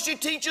you know what she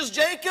teaches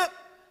Jacob?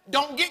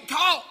 Don't get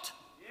caught.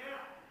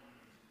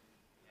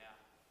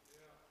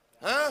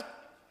 Huh?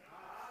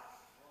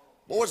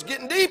 Boy, it's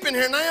getting deep in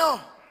here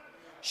now.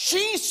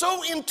 She's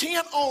so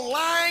intent on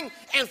lying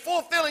and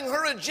fulfilling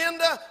her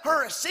agenda,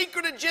 her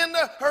secret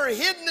agenda, her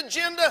hidden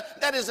agenda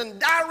that is in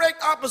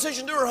direct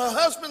opposition to her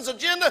husband's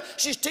agenda.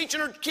 She's teaching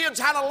her kids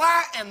how to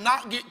lie and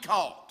not get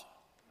caught.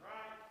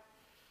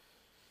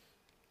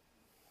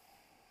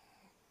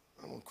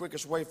 The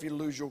quickest way for you to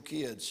lose your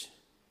kids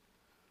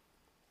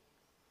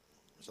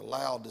is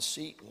allow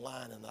deceit and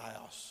lying in the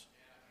house.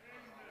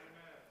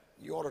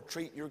 You ought to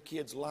treat your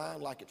kids'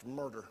 lying like it's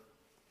murder.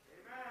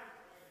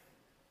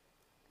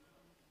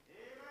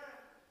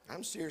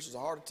 I'm serious as a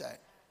heart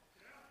attack.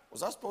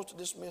 Was I supposed to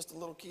dismiss the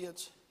little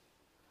kids?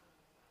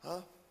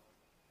 Huh?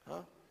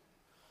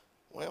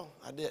 Well,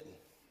 I didn't.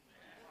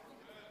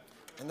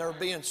 And they're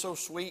being so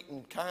sweet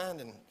and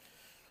kind, and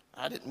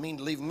I didn't mean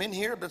to leave them in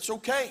here, but it's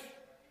okay.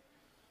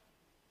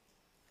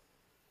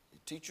 You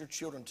teach your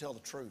children to tell the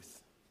truth.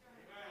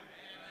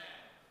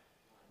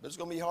 But it's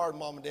going to be hard,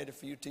 Mom and Daddy,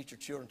 for you to teach your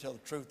children to tell the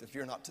truth if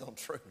you're not telling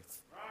the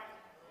truth.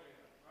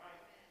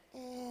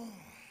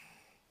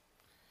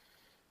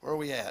 Where are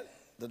we at?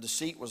 The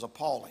deceit was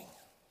appalling.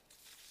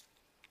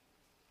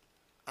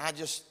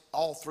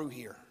 All through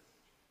here,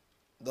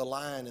 the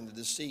lying and the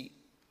deceit,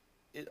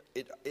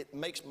 it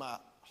makes my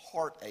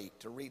heart ache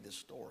to read this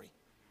story.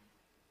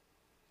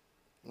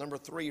 Number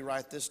 3,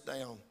 write this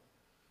down.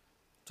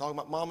 Talking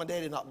about Mom and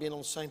Daddy not being on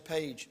the same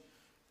page,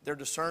 their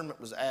discernment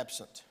was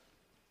absent.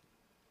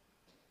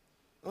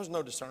 There was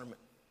no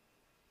discernment.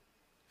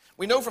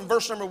 We know from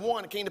verse number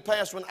 1, it came to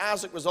pass when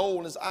Isaac was old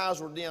and his eyes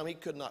were dim, he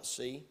could not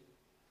see.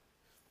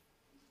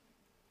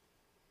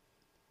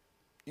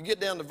 You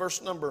get down to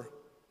verse number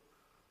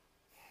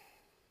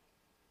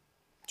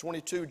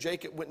 22,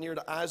 Jacob went near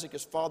to Isaac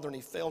his father and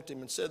he felt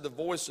him and said, the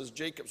voice is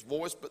Jacob's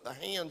voice, but the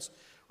hands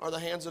are the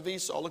hands of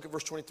Esau. Look at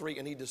verse 23,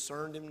 and he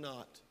discerned him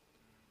not.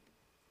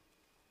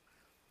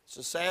 It's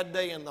a sad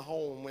day in the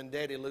home when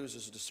daddy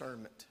loses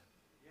discernment.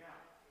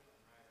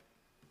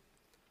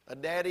 A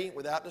daddy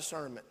without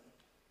discernment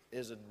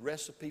is a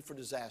recipe for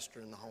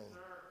disaster in the home.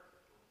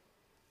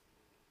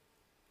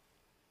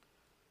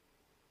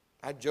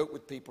 I joke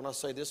with people and I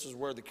say this is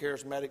where the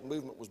charismatic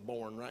movement was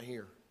born, right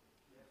here.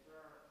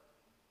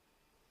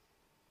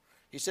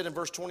 He said in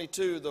verse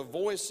 22, the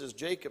voice is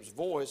Jacob's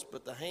voice,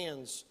 but the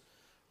hands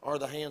are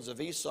the hands of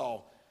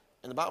Esau.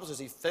 And the Bible says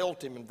he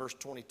felt him in verse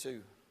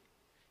 22.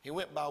 He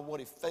went by what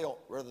he felt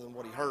rather than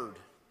what he heard.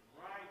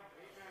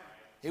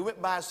 He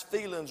went by his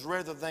feelings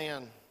rather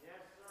than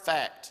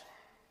fact.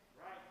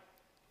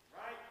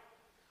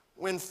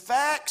 When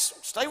facts,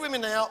 stay with me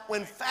now,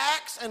 when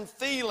facts and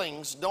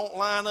feelings don't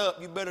line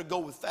up, you better go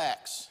with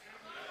facts.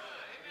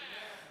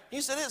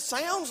 He said, it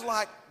sounds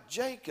like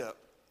Jacob,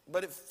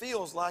 but it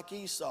feels like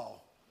Esau.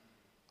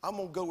 I'm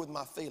going to go with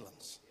my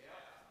feelings.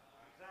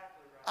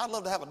 I'd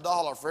love to have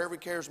 $1 for every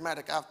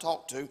charismatic I've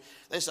talked to.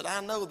 They said, I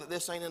know that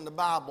this ain't in the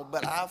Bible,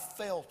 but I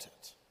felt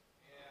it.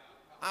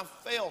 I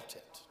felt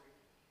it.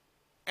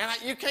 And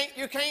you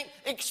can't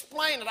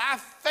explain it. I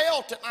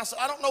felt it. And I said,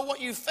 I don't know what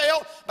you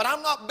felt, but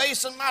I'm not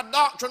basing my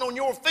doctrine on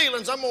your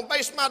feelings. I'm going to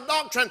base my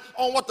doctrine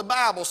on what the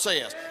Bible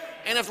says.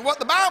 And if what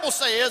the Bible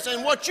says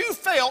and what you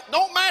felt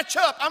don't match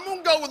up, I'm going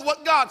to go with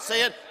what God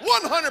said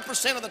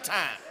 100% of the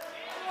time.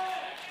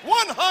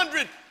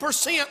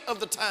 100% of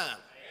the time.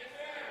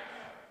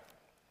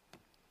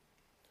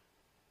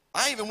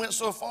 I even went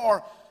so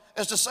far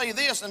as to say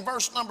this in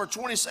verse number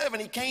 27,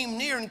 he came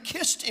near and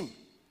kissed him.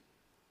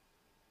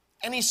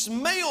 And he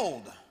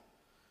smelled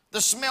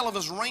the smell of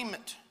his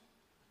raiment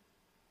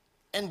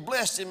and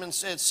blessed him and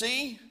said,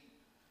 see,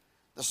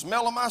 the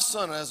smell of my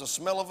son is the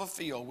smell of a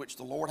field which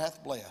the Lord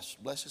hath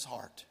blessed. Bless his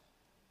heart.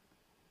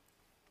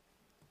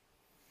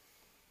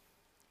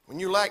 When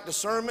you lack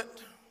discernment,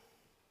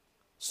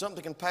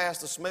 something can pass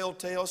the smell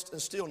test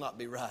and still not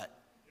be right.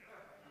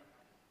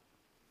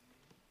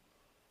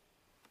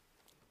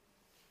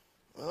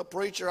 Well,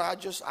 preacher, I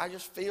just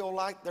feel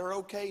like they're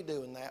okay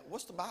doing that.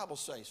 What's the Bible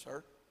say,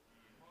 sir?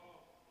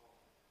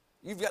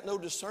 You've got no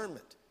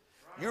discernment.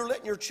 You're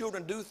letting your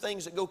children do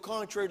things that go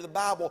contrary to the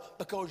Bible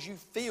because you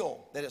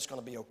feel that it's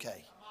going to be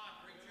okay.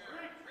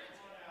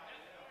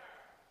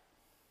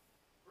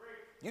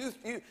 You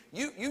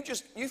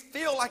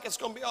feel like it's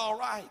going to be all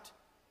right.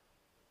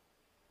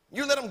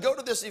 You let them go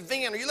to this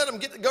event, or you let them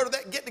go to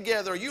that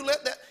get-together, or you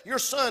let your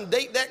son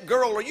date that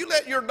girl, or you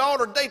let your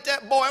daughter date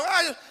that boy. Well,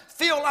 I just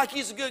feel like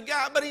he's a good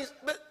guy,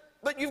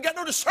 but you've got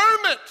no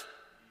discernment.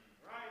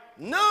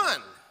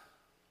 None.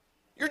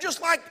 You're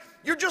just like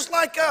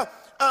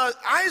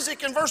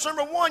Isaac in verse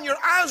number 1. Your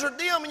eyes are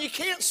dim and you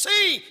can't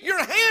see. Your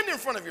hand in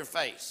front of your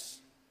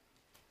face.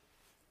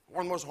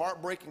 One of the most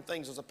heartbreaking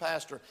things as a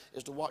pastor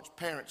is to watch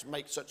parents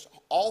make such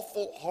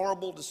awful,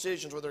 horrible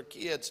decisions with their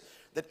kids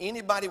that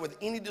anybody with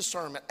any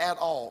discernment at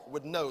all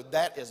would know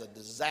that is a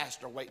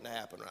disaster waiting to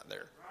happen right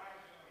there.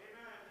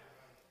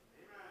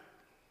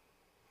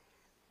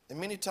 And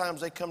many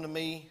times they come to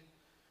me,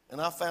 and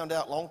I found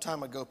out a long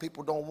time ago,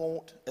 people don't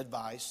want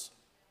advice,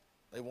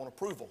 they want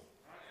approval.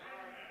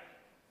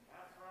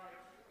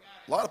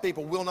 A lot of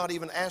people will not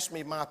even ask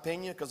me my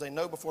opinion because they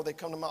know before they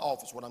come to my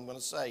office what I'm going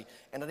to say,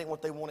 and it ain't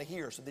what they want to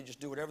hear, so they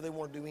just do whatever they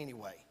want to do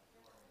anyway.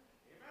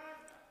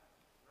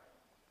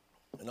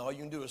 And all you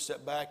can do is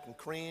sit back and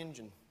cringe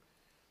and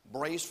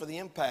brace for the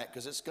impact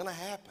because it's going to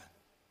happen.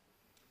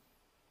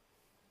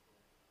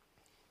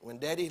 When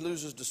daddy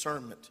loses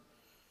discernment,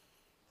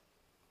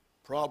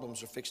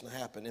 problems are fixing to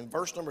happen. In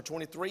verse number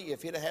 23,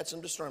 if he'd have had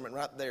some discernment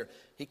right there,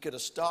 he could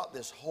have stopped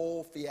this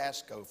whole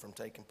fiasco from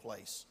taking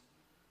place.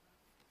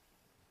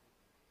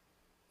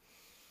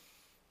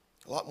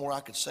 A lot more I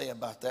could say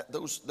about that.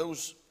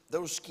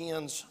 Those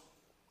skins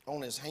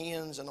on his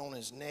hands and on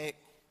his neck,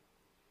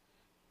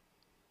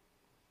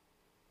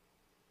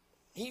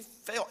 he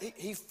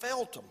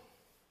felt them.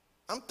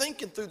 I'm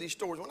thinking through these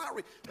stories.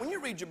 When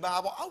you read your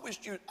Bible,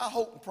 I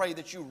hope and pray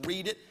that you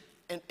read it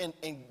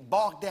and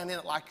bog down in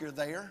it like you're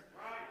there.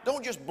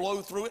 Don't just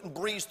blow through it and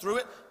breeze through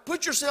it.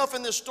 Put yourself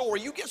in this story.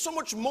 You get so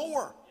much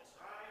more.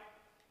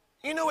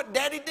 You know what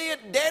Daddy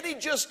did? Daddy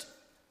just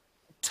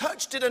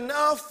touched it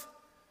enough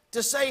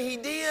to say he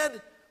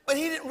did, but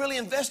he didn't really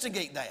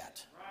investigate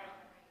that.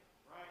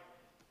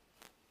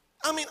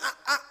 I mean,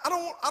 I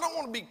don't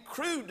want to be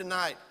crude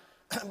tonight,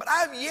 but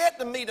I've yet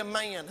to meet a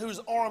man whose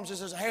arms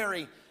is as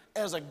hairy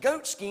as a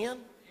goat skin.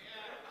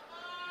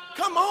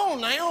 Come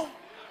on now.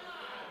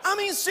 I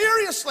mean,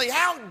 seriously,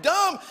 how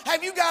dumb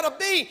have you got to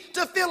be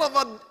to feel of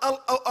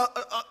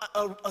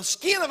a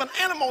skin of an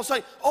animal and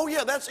say, oh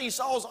yeah, that's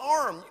Esau's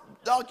arm.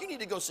 Dog, you need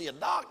to go see a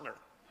doctor.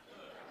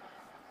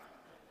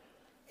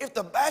 If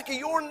the back of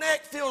your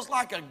neck feels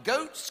like a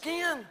goat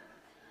skin,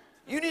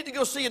 you need to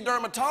go see a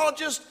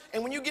dermatologist,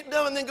 and when you get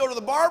done, then go to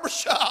the barber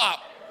shop.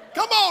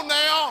 Come on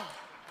now.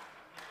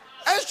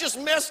 That's just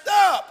messed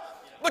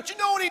up. But you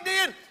know what he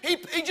did?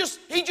 He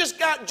just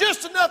got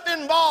just enough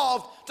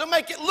involved to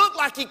make it look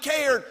like he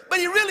cared, but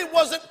he really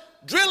wasn't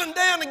drilling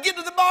down and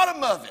getting to the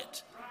bottom of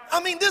it.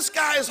 I mean, this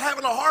guy is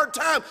having a hard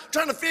time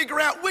trying to figure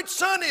out which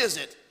son is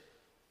it.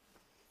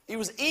 He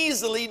was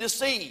easily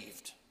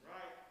deceived.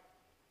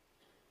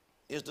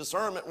 His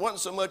discernment wasn't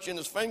so much in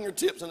his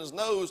fingertips and his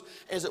nose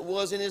as it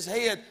was in his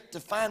head to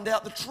find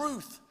out the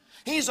truth.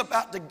 He's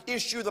about to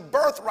issue the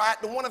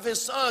birthright to one of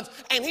his sons,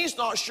 and he's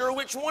not sure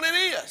which one it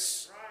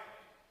is.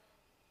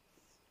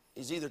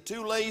 He's either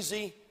too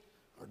lazy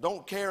or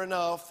don't care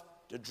enough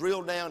to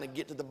drill down and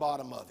get to the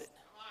bottom of it.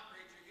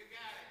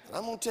 And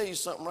I'm going to tell you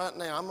something right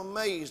now. I'm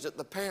amazed at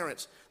the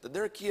parents that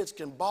their kids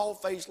can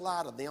bald-faced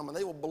lie to them and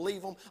they will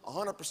believe them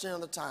 100%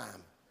 of the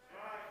time.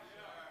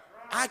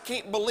 I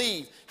can't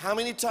believe how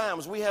many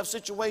times we have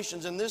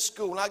situations in this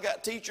school, and I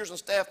got teachers and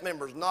staff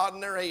members nodding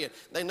their head.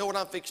 They know what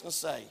I'm fixing to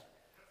say.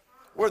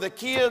 Where the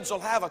kids will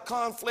have a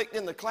conflict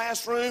in the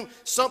classroom,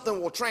 something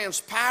will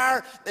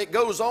transpire, it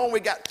goes on, we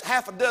got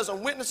half a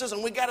dozen witnesses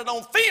and we got it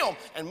on film,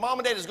 and mom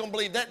and dad is going to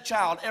believe that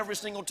child every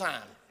single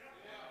time.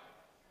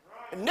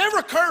 It never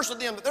occurs to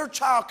them that their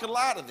child could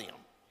lie to them.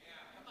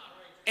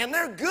 And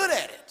they're good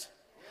at it.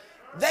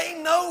 They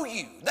know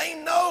you.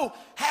 They know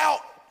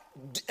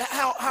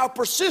how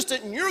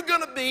persistent you're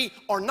going to be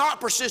or not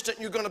persistent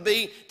you're going to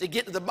be to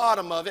get to the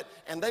bottom of it,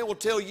 and they will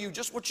tell you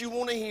just what you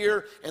want to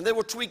hear, and they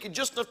will tweak it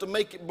just enough to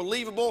make it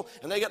believable,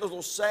 and they got those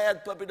little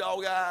sad puppy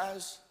dog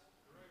eyes,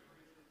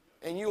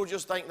 and you'll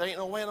just think, there ain't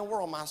no way in the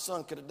world my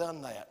son could have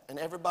done that. And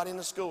everybody in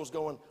the school is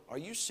going, are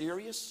you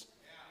serious?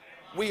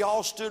 We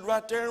all stood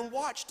right there and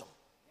watched them.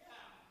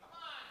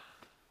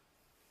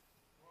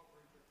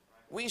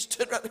 We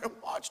stood right there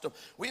and watched them.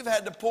 We've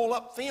had to pull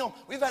up film.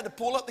 We've had to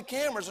pull up the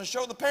cameras and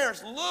show the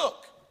parents,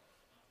 look,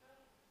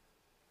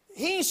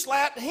 he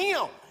slapped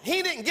him.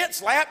 He didn't get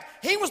slapped.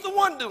 He was the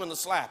one doing the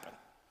slapping.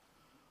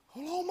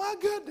 Oh, my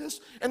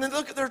goodness. And then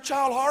look at their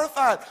child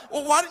horrified.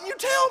 Well, why didn't you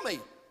tell me?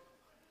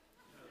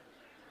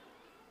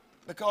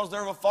 Because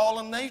they're of a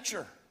fallen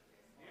nature.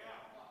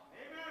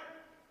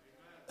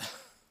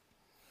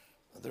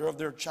 They're of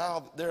their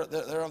child, they're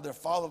of their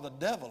father the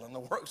devil, and the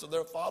works of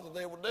their father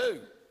they will do.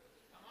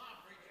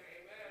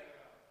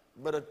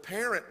 But a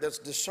parent that's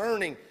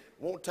discerning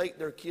won't take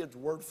their kid's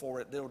word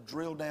for it. They'll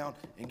drill down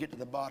and get to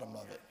the bottom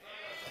of it.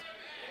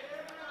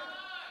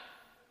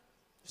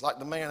 It's like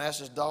the man asked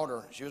his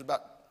daughter, she was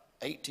about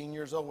 18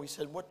 years old. He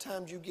said, what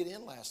time did you get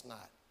in last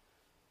night?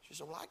 She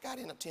said, well, I got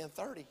in at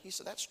 10:30. He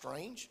said, that's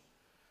strange.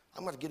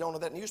 I'm going to get onto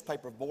that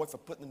newspaper boy for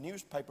putting the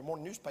newspaper,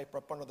 morning newspaper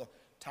up under the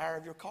tire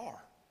of your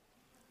car.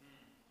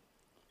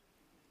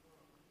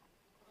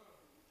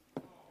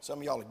 Some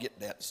of y'all will get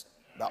that. It's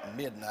about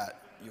midnight,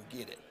 you'll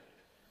get it.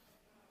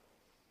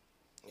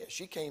 Yeah,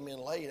 she came in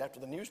late after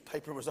the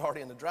newspaper was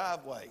already in the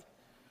driveway.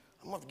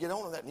 I'm going to get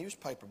on to that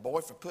newspaper boy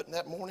for putting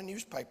that morning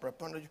newspaper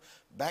up under the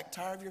back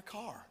tire of your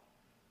car.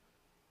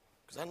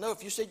 Because I know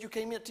if you said you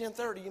came in at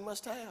 10:30, you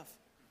must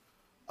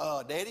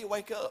have. Daddy,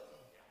 wake up.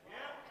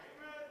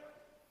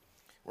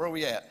 Where are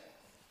we at?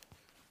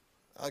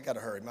 I got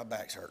to hurry. My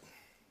back's hurting.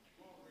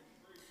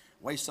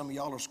 The way some of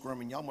y'all are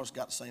squirming, y'all must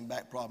got the same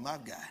back problem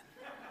I've got.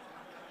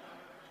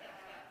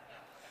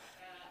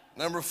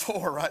 Number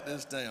 4, write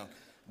this down.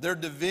 Their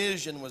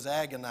division was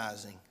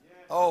agonizing.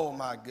 Oh,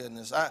 my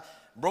goodness. I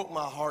broke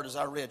my heart as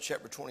I read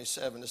chapter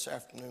 27 this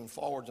afternoon,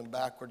 forwards and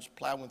backwards,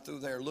 plowing through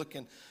there,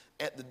 looking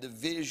at the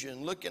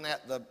division, looking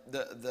at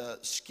the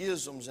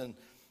schisms and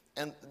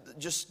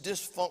just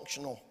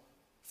dysfunctional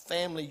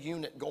family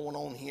unit going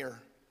on here.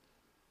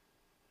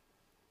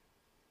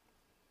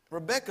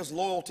 Rebekah's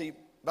loyalty,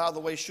 by the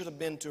way, should have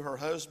been to her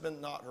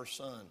husband, not her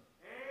son.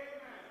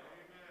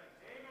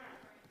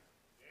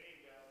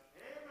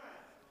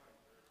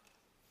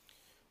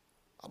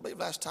 I believe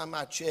last time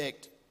I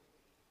checked,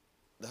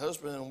 the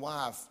husband and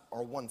wife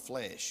are one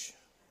flesh.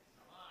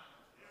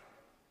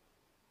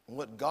 And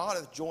what God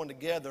hath joined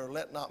together,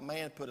 let not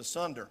man put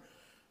asunder.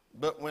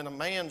 But when a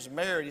man's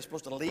married, he's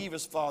supposed to leave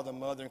his father and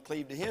mother and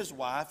cleave to his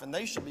wife, and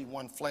they should be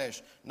one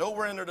flesh.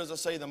 Nowhere in there does it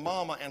say the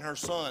mama and her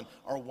son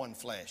are one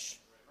flesh.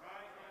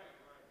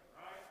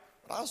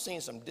 But I've seen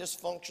some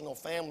dysfunctional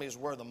families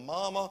where the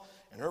mama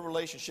and her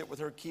relationship with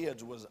her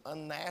kids was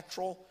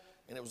unnatural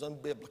and it was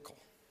unbiblical.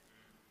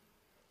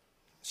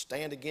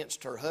 Stand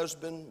against her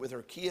husband with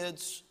her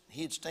kids.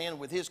 He'd stand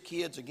with his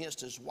kids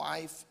against his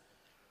wife.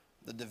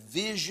 The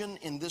division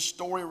in this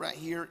story right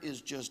here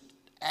is just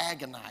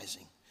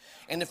agonizing.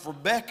 And if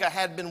Rebekah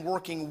had been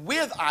working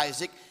with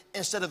Isaac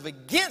instead of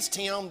against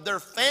him, their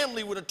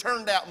family would have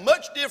turned out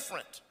much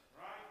different.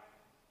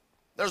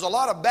 There's a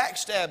lot of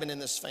backstabbing in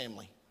this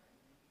family.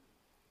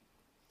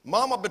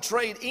 Mama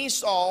betrayed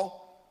Esau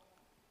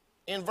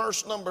in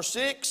verse number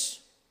 6.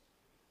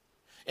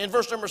 In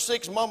verse number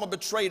 6, Mama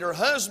betrayed her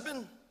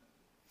husband.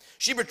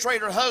 She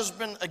betrayed her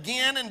husband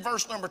again in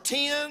verse number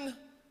 10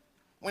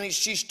 when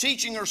she's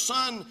teaching her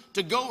son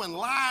to go and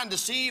lie and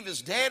deceive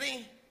his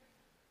daddy.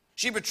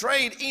 She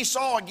betrayed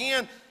Esau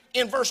again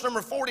in verse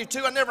number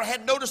 42. I never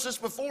had noticed this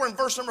before. In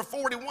verse number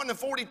 41 and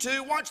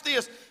 42, watch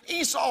this.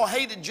 Esau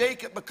hated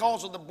Jacob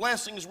because of the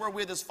blessings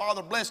wherewith his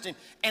father blessed him.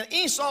 And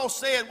Esau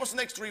said, what's the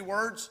next 3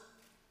 words?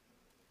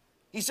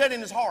 He said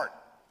in his heart.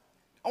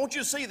 I want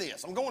you to see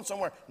this. I'm going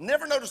somewhere.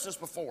 Never noticed this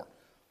before.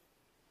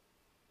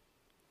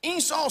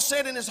 Esau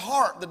said in his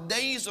heart, the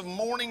days of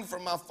mourning for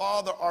my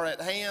father are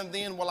at hand.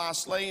 Then will I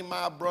slay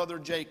my brother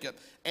Jacob.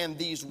 And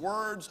these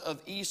words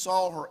of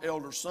Esau, her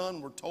elder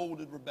son, were told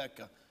to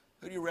Rebekah.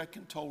 Who do you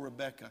reckon told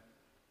Rebekah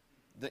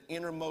the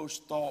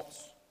innermost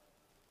thoughts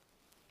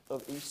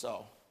of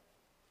Esau?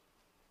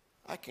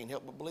 I can't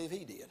help but believe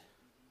he did.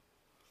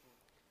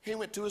 He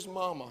went to his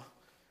mama.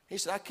 He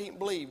said, I can't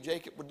believe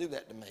Jacob would do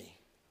that to me.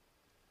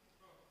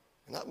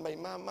 And that made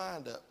my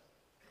mind up.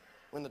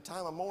 When the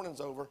time of mourning's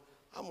over,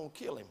 I'm going to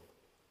kill him.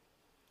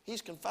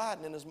 He's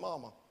confiding in his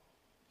mama.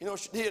 You know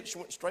what she did? She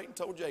went straight and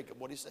told Jacob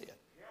what he said.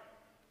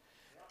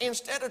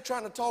 Instead of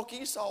trying to talk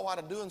Esau out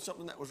of doing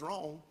something that was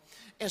wrong,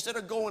 instead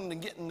of going and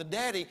getting the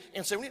daddy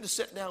and saying, we need to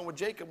sit down with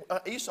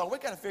Esau, we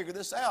got to figure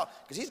this out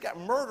because he's got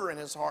murder in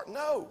his heart.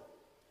 No.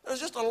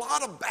 There's just a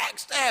lot of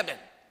backstabbing.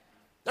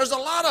 There's a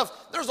lot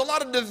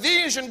of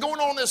division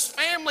going on in this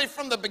family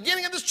from the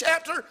beginning of this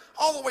chapter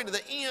all the way to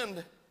the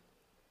end.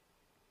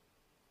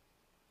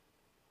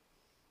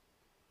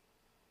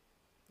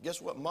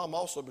 Guess what? Mom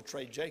also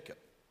betrayed Jacob.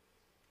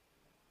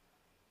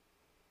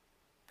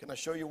 Can I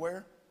show you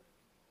where?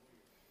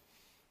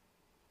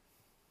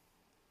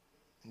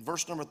 In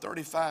verse number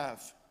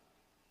 35,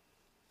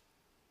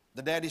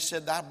 the daddy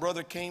said, thy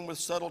brother came with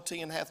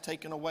subtlety and hath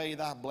taken away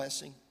thy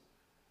blessing.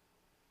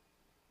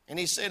 And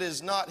he said,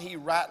 is not he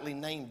rightly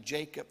named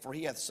Jacob, for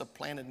he hath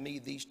supplanted me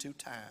these 2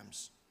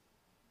 times.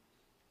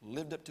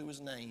 Lived up to his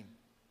name.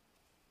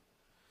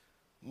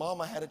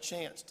 Mama had a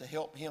chance to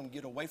help him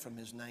get away from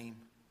his name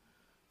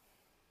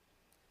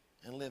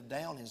and live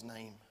down his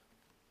name.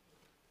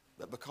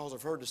 But because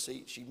of her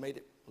deceit, she made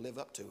it live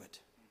up to it.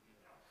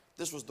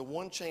 This was the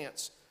one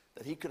chance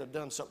that he could have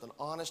done something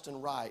honest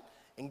and right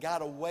and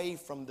got away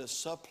from the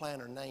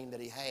supplanter name that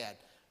he had.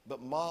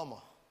 But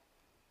Mama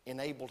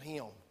enabled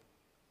him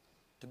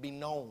to be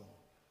known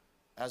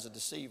as a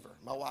deceiver.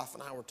 My wife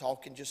and I were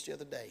talking just the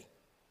other day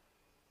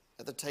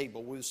at the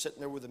table. We were sitting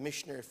there with a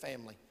missionary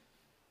family.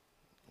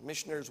 The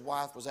missionary's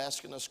wife was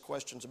asking us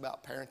questions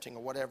about parenting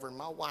or whatever, and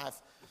my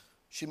wife,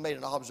 she made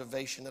an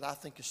observation that I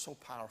think is so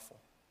powerful.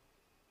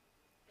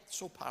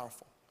 So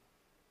powerful.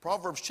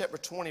 Proverbs chapter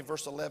 20,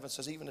 verse 11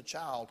 says, even a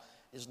child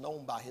is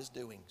known by his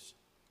doings.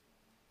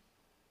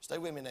 Stay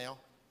with me now.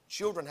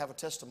 Children have a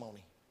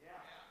testimony.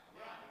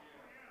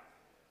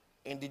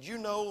 And did you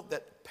know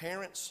that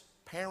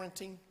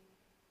parenting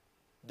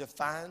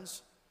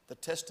defines the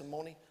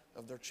testimony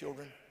of their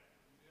children?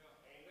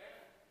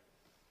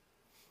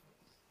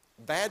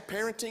 Bad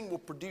parenting will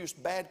produce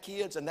bad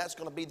kids, and that's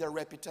going to be their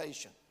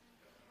reputation.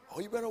 Oh,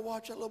 you better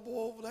watch that little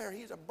boy over there.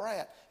 He's a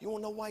brat. You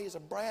want to know why he's a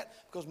brat?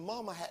 Because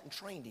Mama hadn't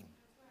trained him.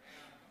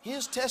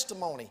 His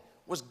testimony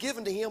was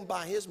given to him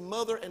by his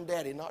mother and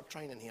daddy, not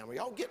training him. Are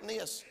y'all getting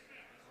this?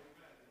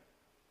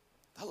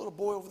 That little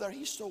boy over there,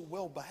 he's so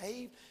well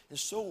behaved and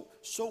so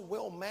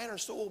well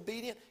mannered, so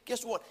obedient.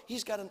 Guess what?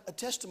 He's got a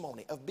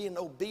testimony of being an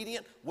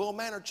obedient, well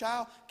mannered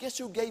child. Guess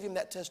who gave him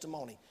that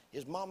testimony?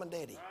 His mom and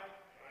daddy.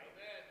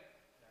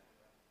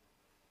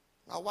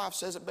 My wife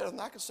says it better than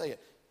I can say it.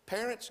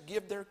 Parents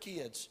give their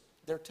kids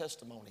their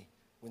testimony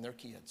when they're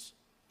kids.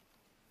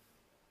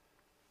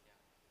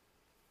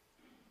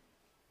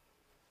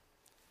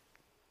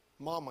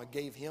 Mama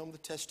gave him the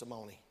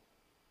testimony,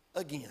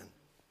 again,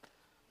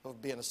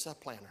 of being a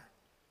supplanter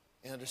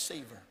and a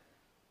deceiver.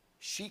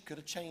 She could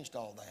have changed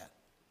all that.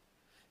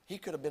 He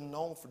could have been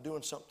known for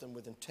doing something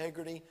with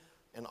integrity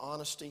and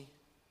honesty.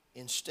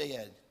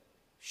 Instead,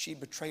 she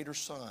betrayed her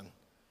son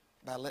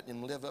by letting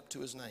him live up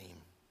to his name.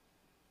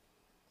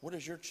 What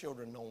is your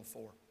children known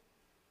for?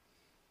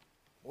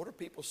 What are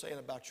people saying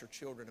about your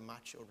children and my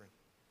children?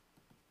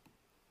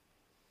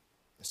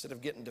 Instead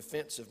of getting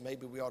defensive,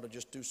 maybe we ought to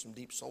just do some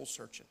deep soul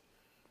searching.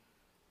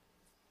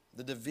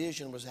 The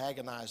division was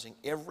agonizing.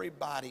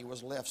 Everybody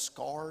was left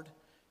scarred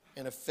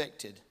and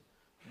affected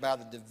by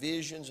the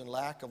divisions and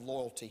lack of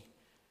loyalty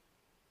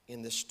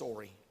in this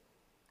story.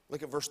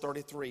 Look at verse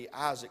 33.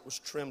 Isaac was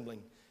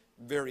trembling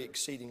very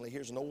exceedingly.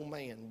 Here's an old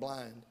man,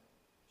 blind,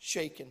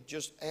 shaken,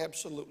 just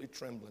absolutely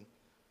trembling.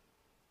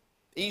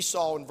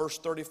 Esau in verse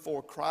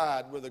 34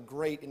 cried with a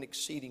great and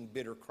exceeding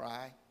bitter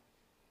cry.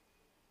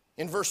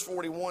 In verse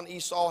 41,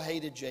 Esau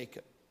hated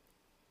Jacob.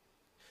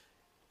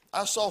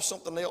 I saw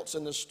something else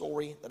in this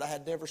story that I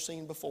had never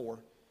seen before.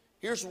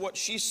 Here's what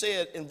she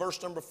said in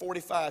verse number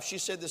 45. She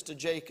said this to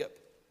Jacob.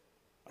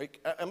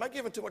 Am I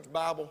giving too much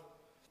Bible?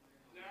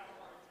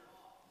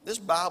 This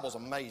Bible's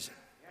amazing.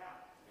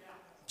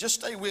 Just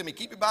stay with me.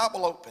 Keep your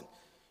Bible open.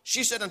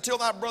 She said, until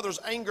thy brother's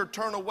anger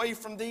turn away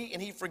from thee,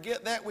 and he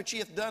forget that which he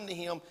hath done to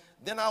him,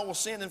 then I will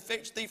send and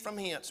fetch thee from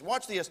hence.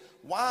 Watch this.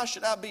 Why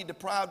should I be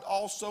deprived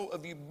also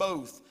of you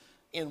both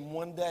in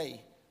one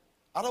day?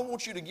 I don't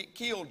want you to get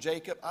killed,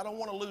 Jacob. I don't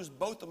want to lose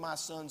both of my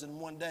sons in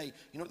one day.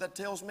 You know what that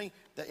tells me?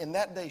 That in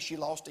that day she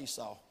lost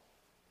Esau.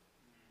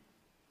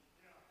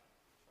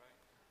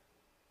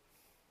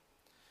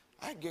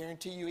 I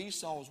guarantee you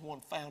Esau was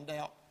one found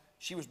out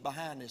she was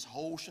behind this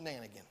whole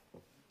shenanigan.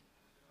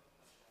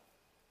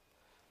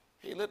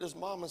 He looked at his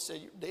mom and said,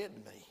 you're dead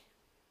to me.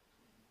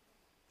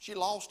 She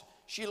lost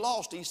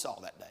Esau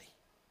that day.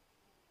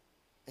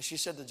 And she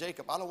said to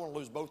Jacob, I don't want to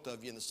lose both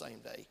of you in the same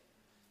day.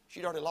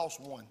 She'd already lost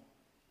one.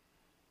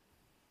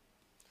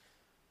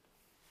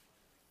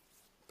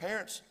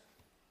 Parents,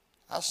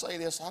 I say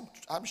this,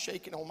 I'm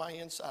shaking on my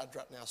inside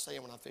right now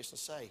saying what I'm fixing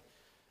to say.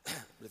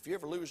 But if you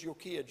ever lose your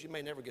kids, you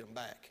may never get them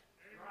back.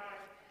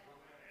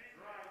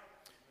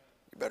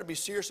 You better be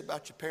serious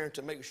about your parents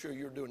and making sure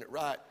you're doing it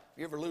right. If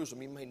you ever lose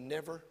them, you may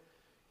never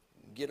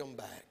get them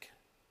back.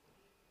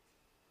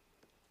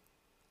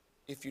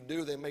 If you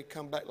do, they may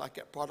come back like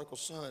that prodigal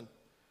son,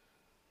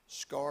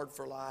 scarred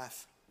for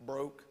life,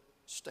 broke,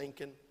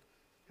 stinking,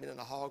 been in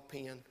a hog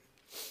pen.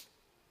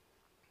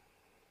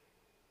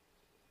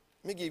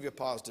 Let me give you a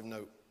positive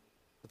note.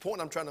 The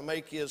point I'm trying to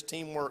make is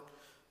teamwork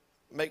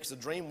makes the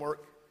dream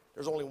work.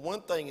 There's only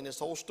one thing in this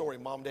whole story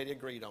Mom and Daddy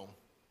agreed on.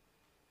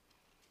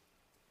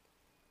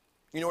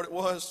 You know what it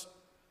was?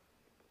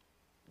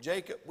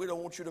 Jacob, we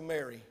don't want you to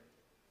marry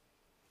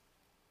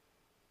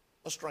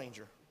a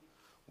stranger.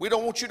 We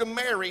don't want you to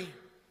marry,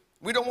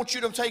 we don't want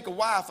you to take a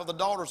wife of the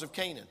daughters of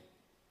Canaan.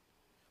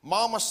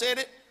 Mama said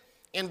it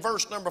in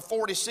verse number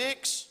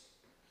 46.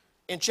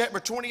 In chapter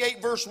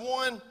 28, verse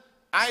 1,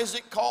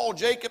 Isaac called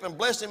Jacob and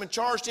blessed him and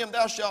charged him,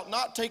 thou shalt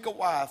not take a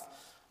wife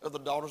of the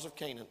daughters of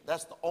Canaan.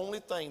 That's the only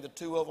thing the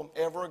two of them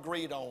ever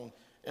agreed on.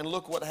 And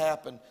look what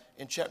happened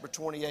in chapter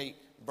 28,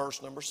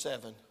 verse number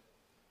 7.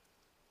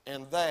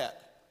 And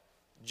that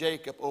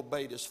Jacob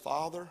obeyed his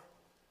father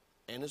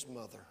and his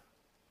mother.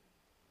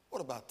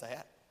 What about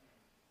that?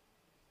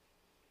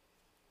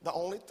 The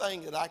only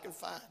thing that I can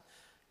find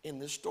in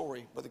this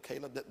story, Brother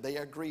Caleb, that they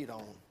agreed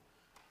on,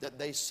 that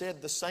they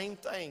said the same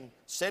thing,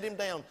 set him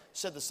down,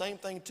 said the same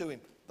thing to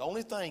him. The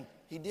only thing,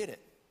 he did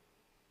it.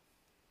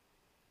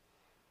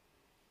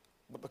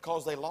 But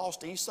because they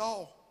lost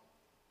Esau,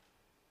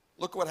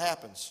 look what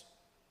happens.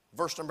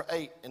 Verse number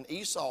 8, and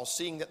Esau,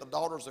 seeing that the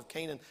daughters of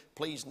Canaan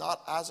pleased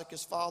not Isaac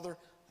his father,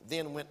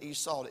 then went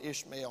Esau to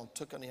Ishmael and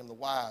took unto him the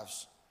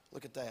wives.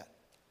 Look at that.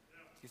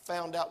 He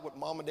found out what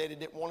Mom and Daddy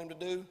didn't want him to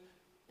do,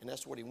 and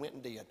that's what he went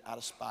and did out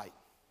of spite.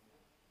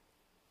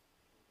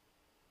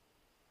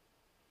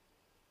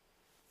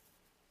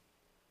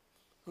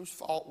 Whose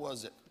fault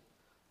was it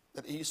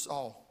that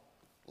Esau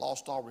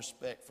lost all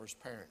respect for his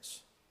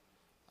parents?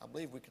 I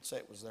believe we could say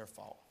it was their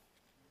fault.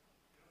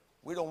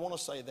 We don't want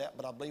to say that,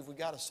 but I believe we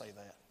got to say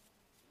that.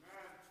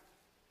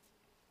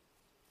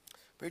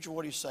 Preacher,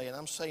 what are you saying?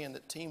 I'm saying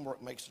that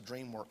teamwork makes the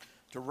dream work.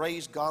 To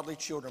raise godly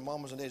children,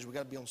 mamas and daddies, we've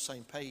got to be on the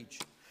same page.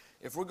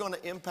 If we're going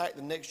to impact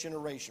the next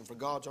generation for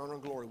God's honor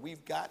and glory,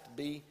 we've got to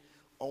be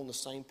on the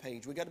same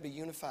page. We've got to be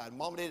unified.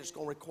 Mom and dad, it's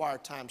going to require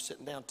time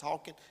sitting down,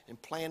 talking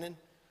and planning.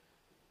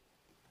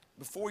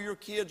 Before your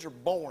kids are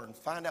born,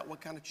 find out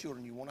what kind of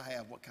children you want to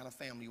have, what kind of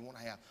family you want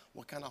to have,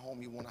 what kind of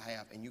home you want to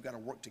have, and you've got to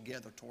work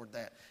together toward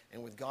that.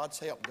 And with God's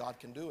help, God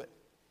can do it.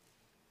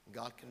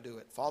 God can do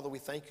it. Father, we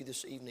thank you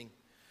this evening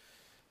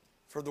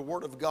for the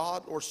Word of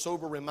God, Lord,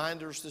 sober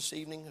reminders this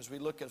evening as we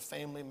look at a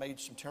family made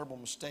some terrible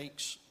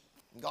mistakes.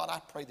 And God,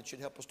 I pray that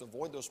you'd help us to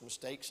avoid those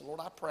mistakes. And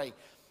Lord, I pray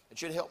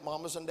that you'd help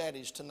mamas and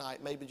daddies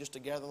tonight, maybe just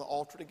together on the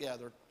altar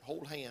together,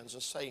 hold hands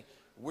and say,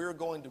 we're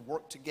going to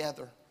work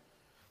together.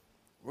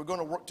 We're going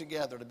to work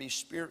together to be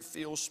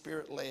Spirit-filled,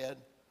 Spirit-led.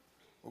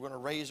 We're going to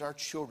raise our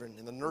children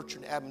in the nurture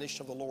and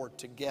admonition of the Lord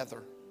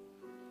together.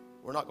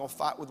 We're not going to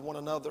fight with one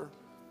another.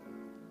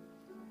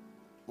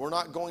 We're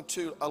not going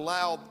to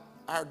allow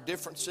our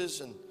differences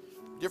and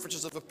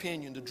differences of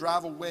opinion to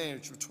drive a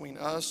wedge between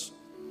us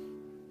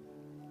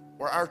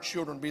or our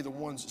children be the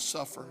ones that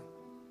suffer.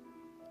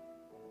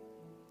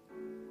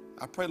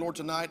 I pray, Lord,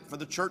 tonight for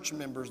the church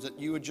members that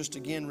you would just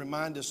again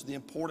remind us of the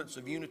importance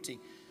of unity.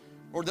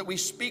 Lord, that we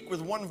speak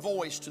with one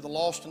voice to the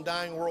lost and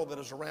dying world that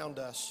is around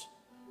us.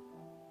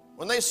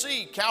 When they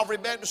see Calvary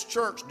Baptist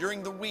Church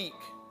during the week,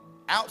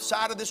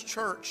 outside of this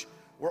church,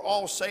 we're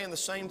all saying the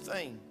same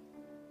thing.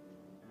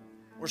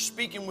 We're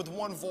speaking with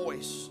one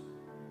voice.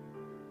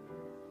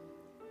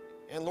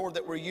 And Lord,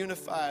 that we're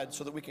unified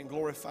so that we can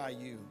glorify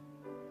you.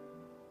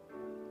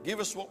 Give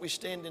us what we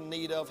stand in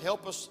need of.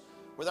 Help us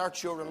with our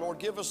children. Lord,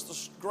 give us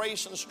the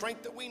grace and the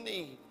strength that we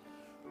need.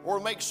 Or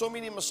we make so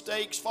many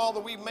mistakes. Father,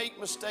 we make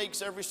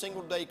mistakes every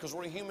single day because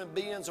we're human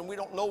beings and we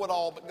don't know it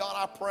all. But God,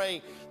 I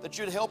pray that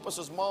you'd help us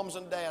as moms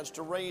and dads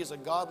to raise a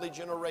godly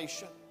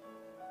generation.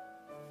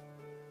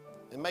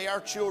 And may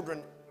our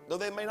children, though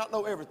they may not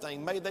know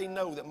everything, may they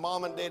know that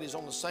mom and dad is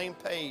on the same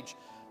page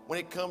when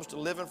it comes to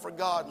living for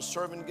God and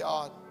serving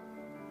God.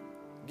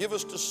 Give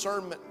us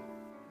discernment.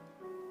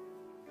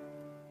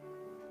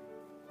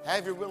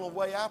 Have your will and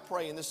way, I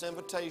pray, in this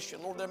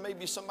invitation. Lord, there may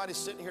be somebody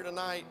sitting here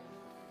tonight.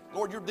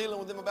 Lord, you're dealing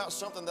with them about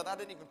something that I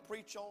didn't even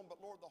preach on, but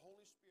Lord, the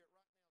Holy Spirit.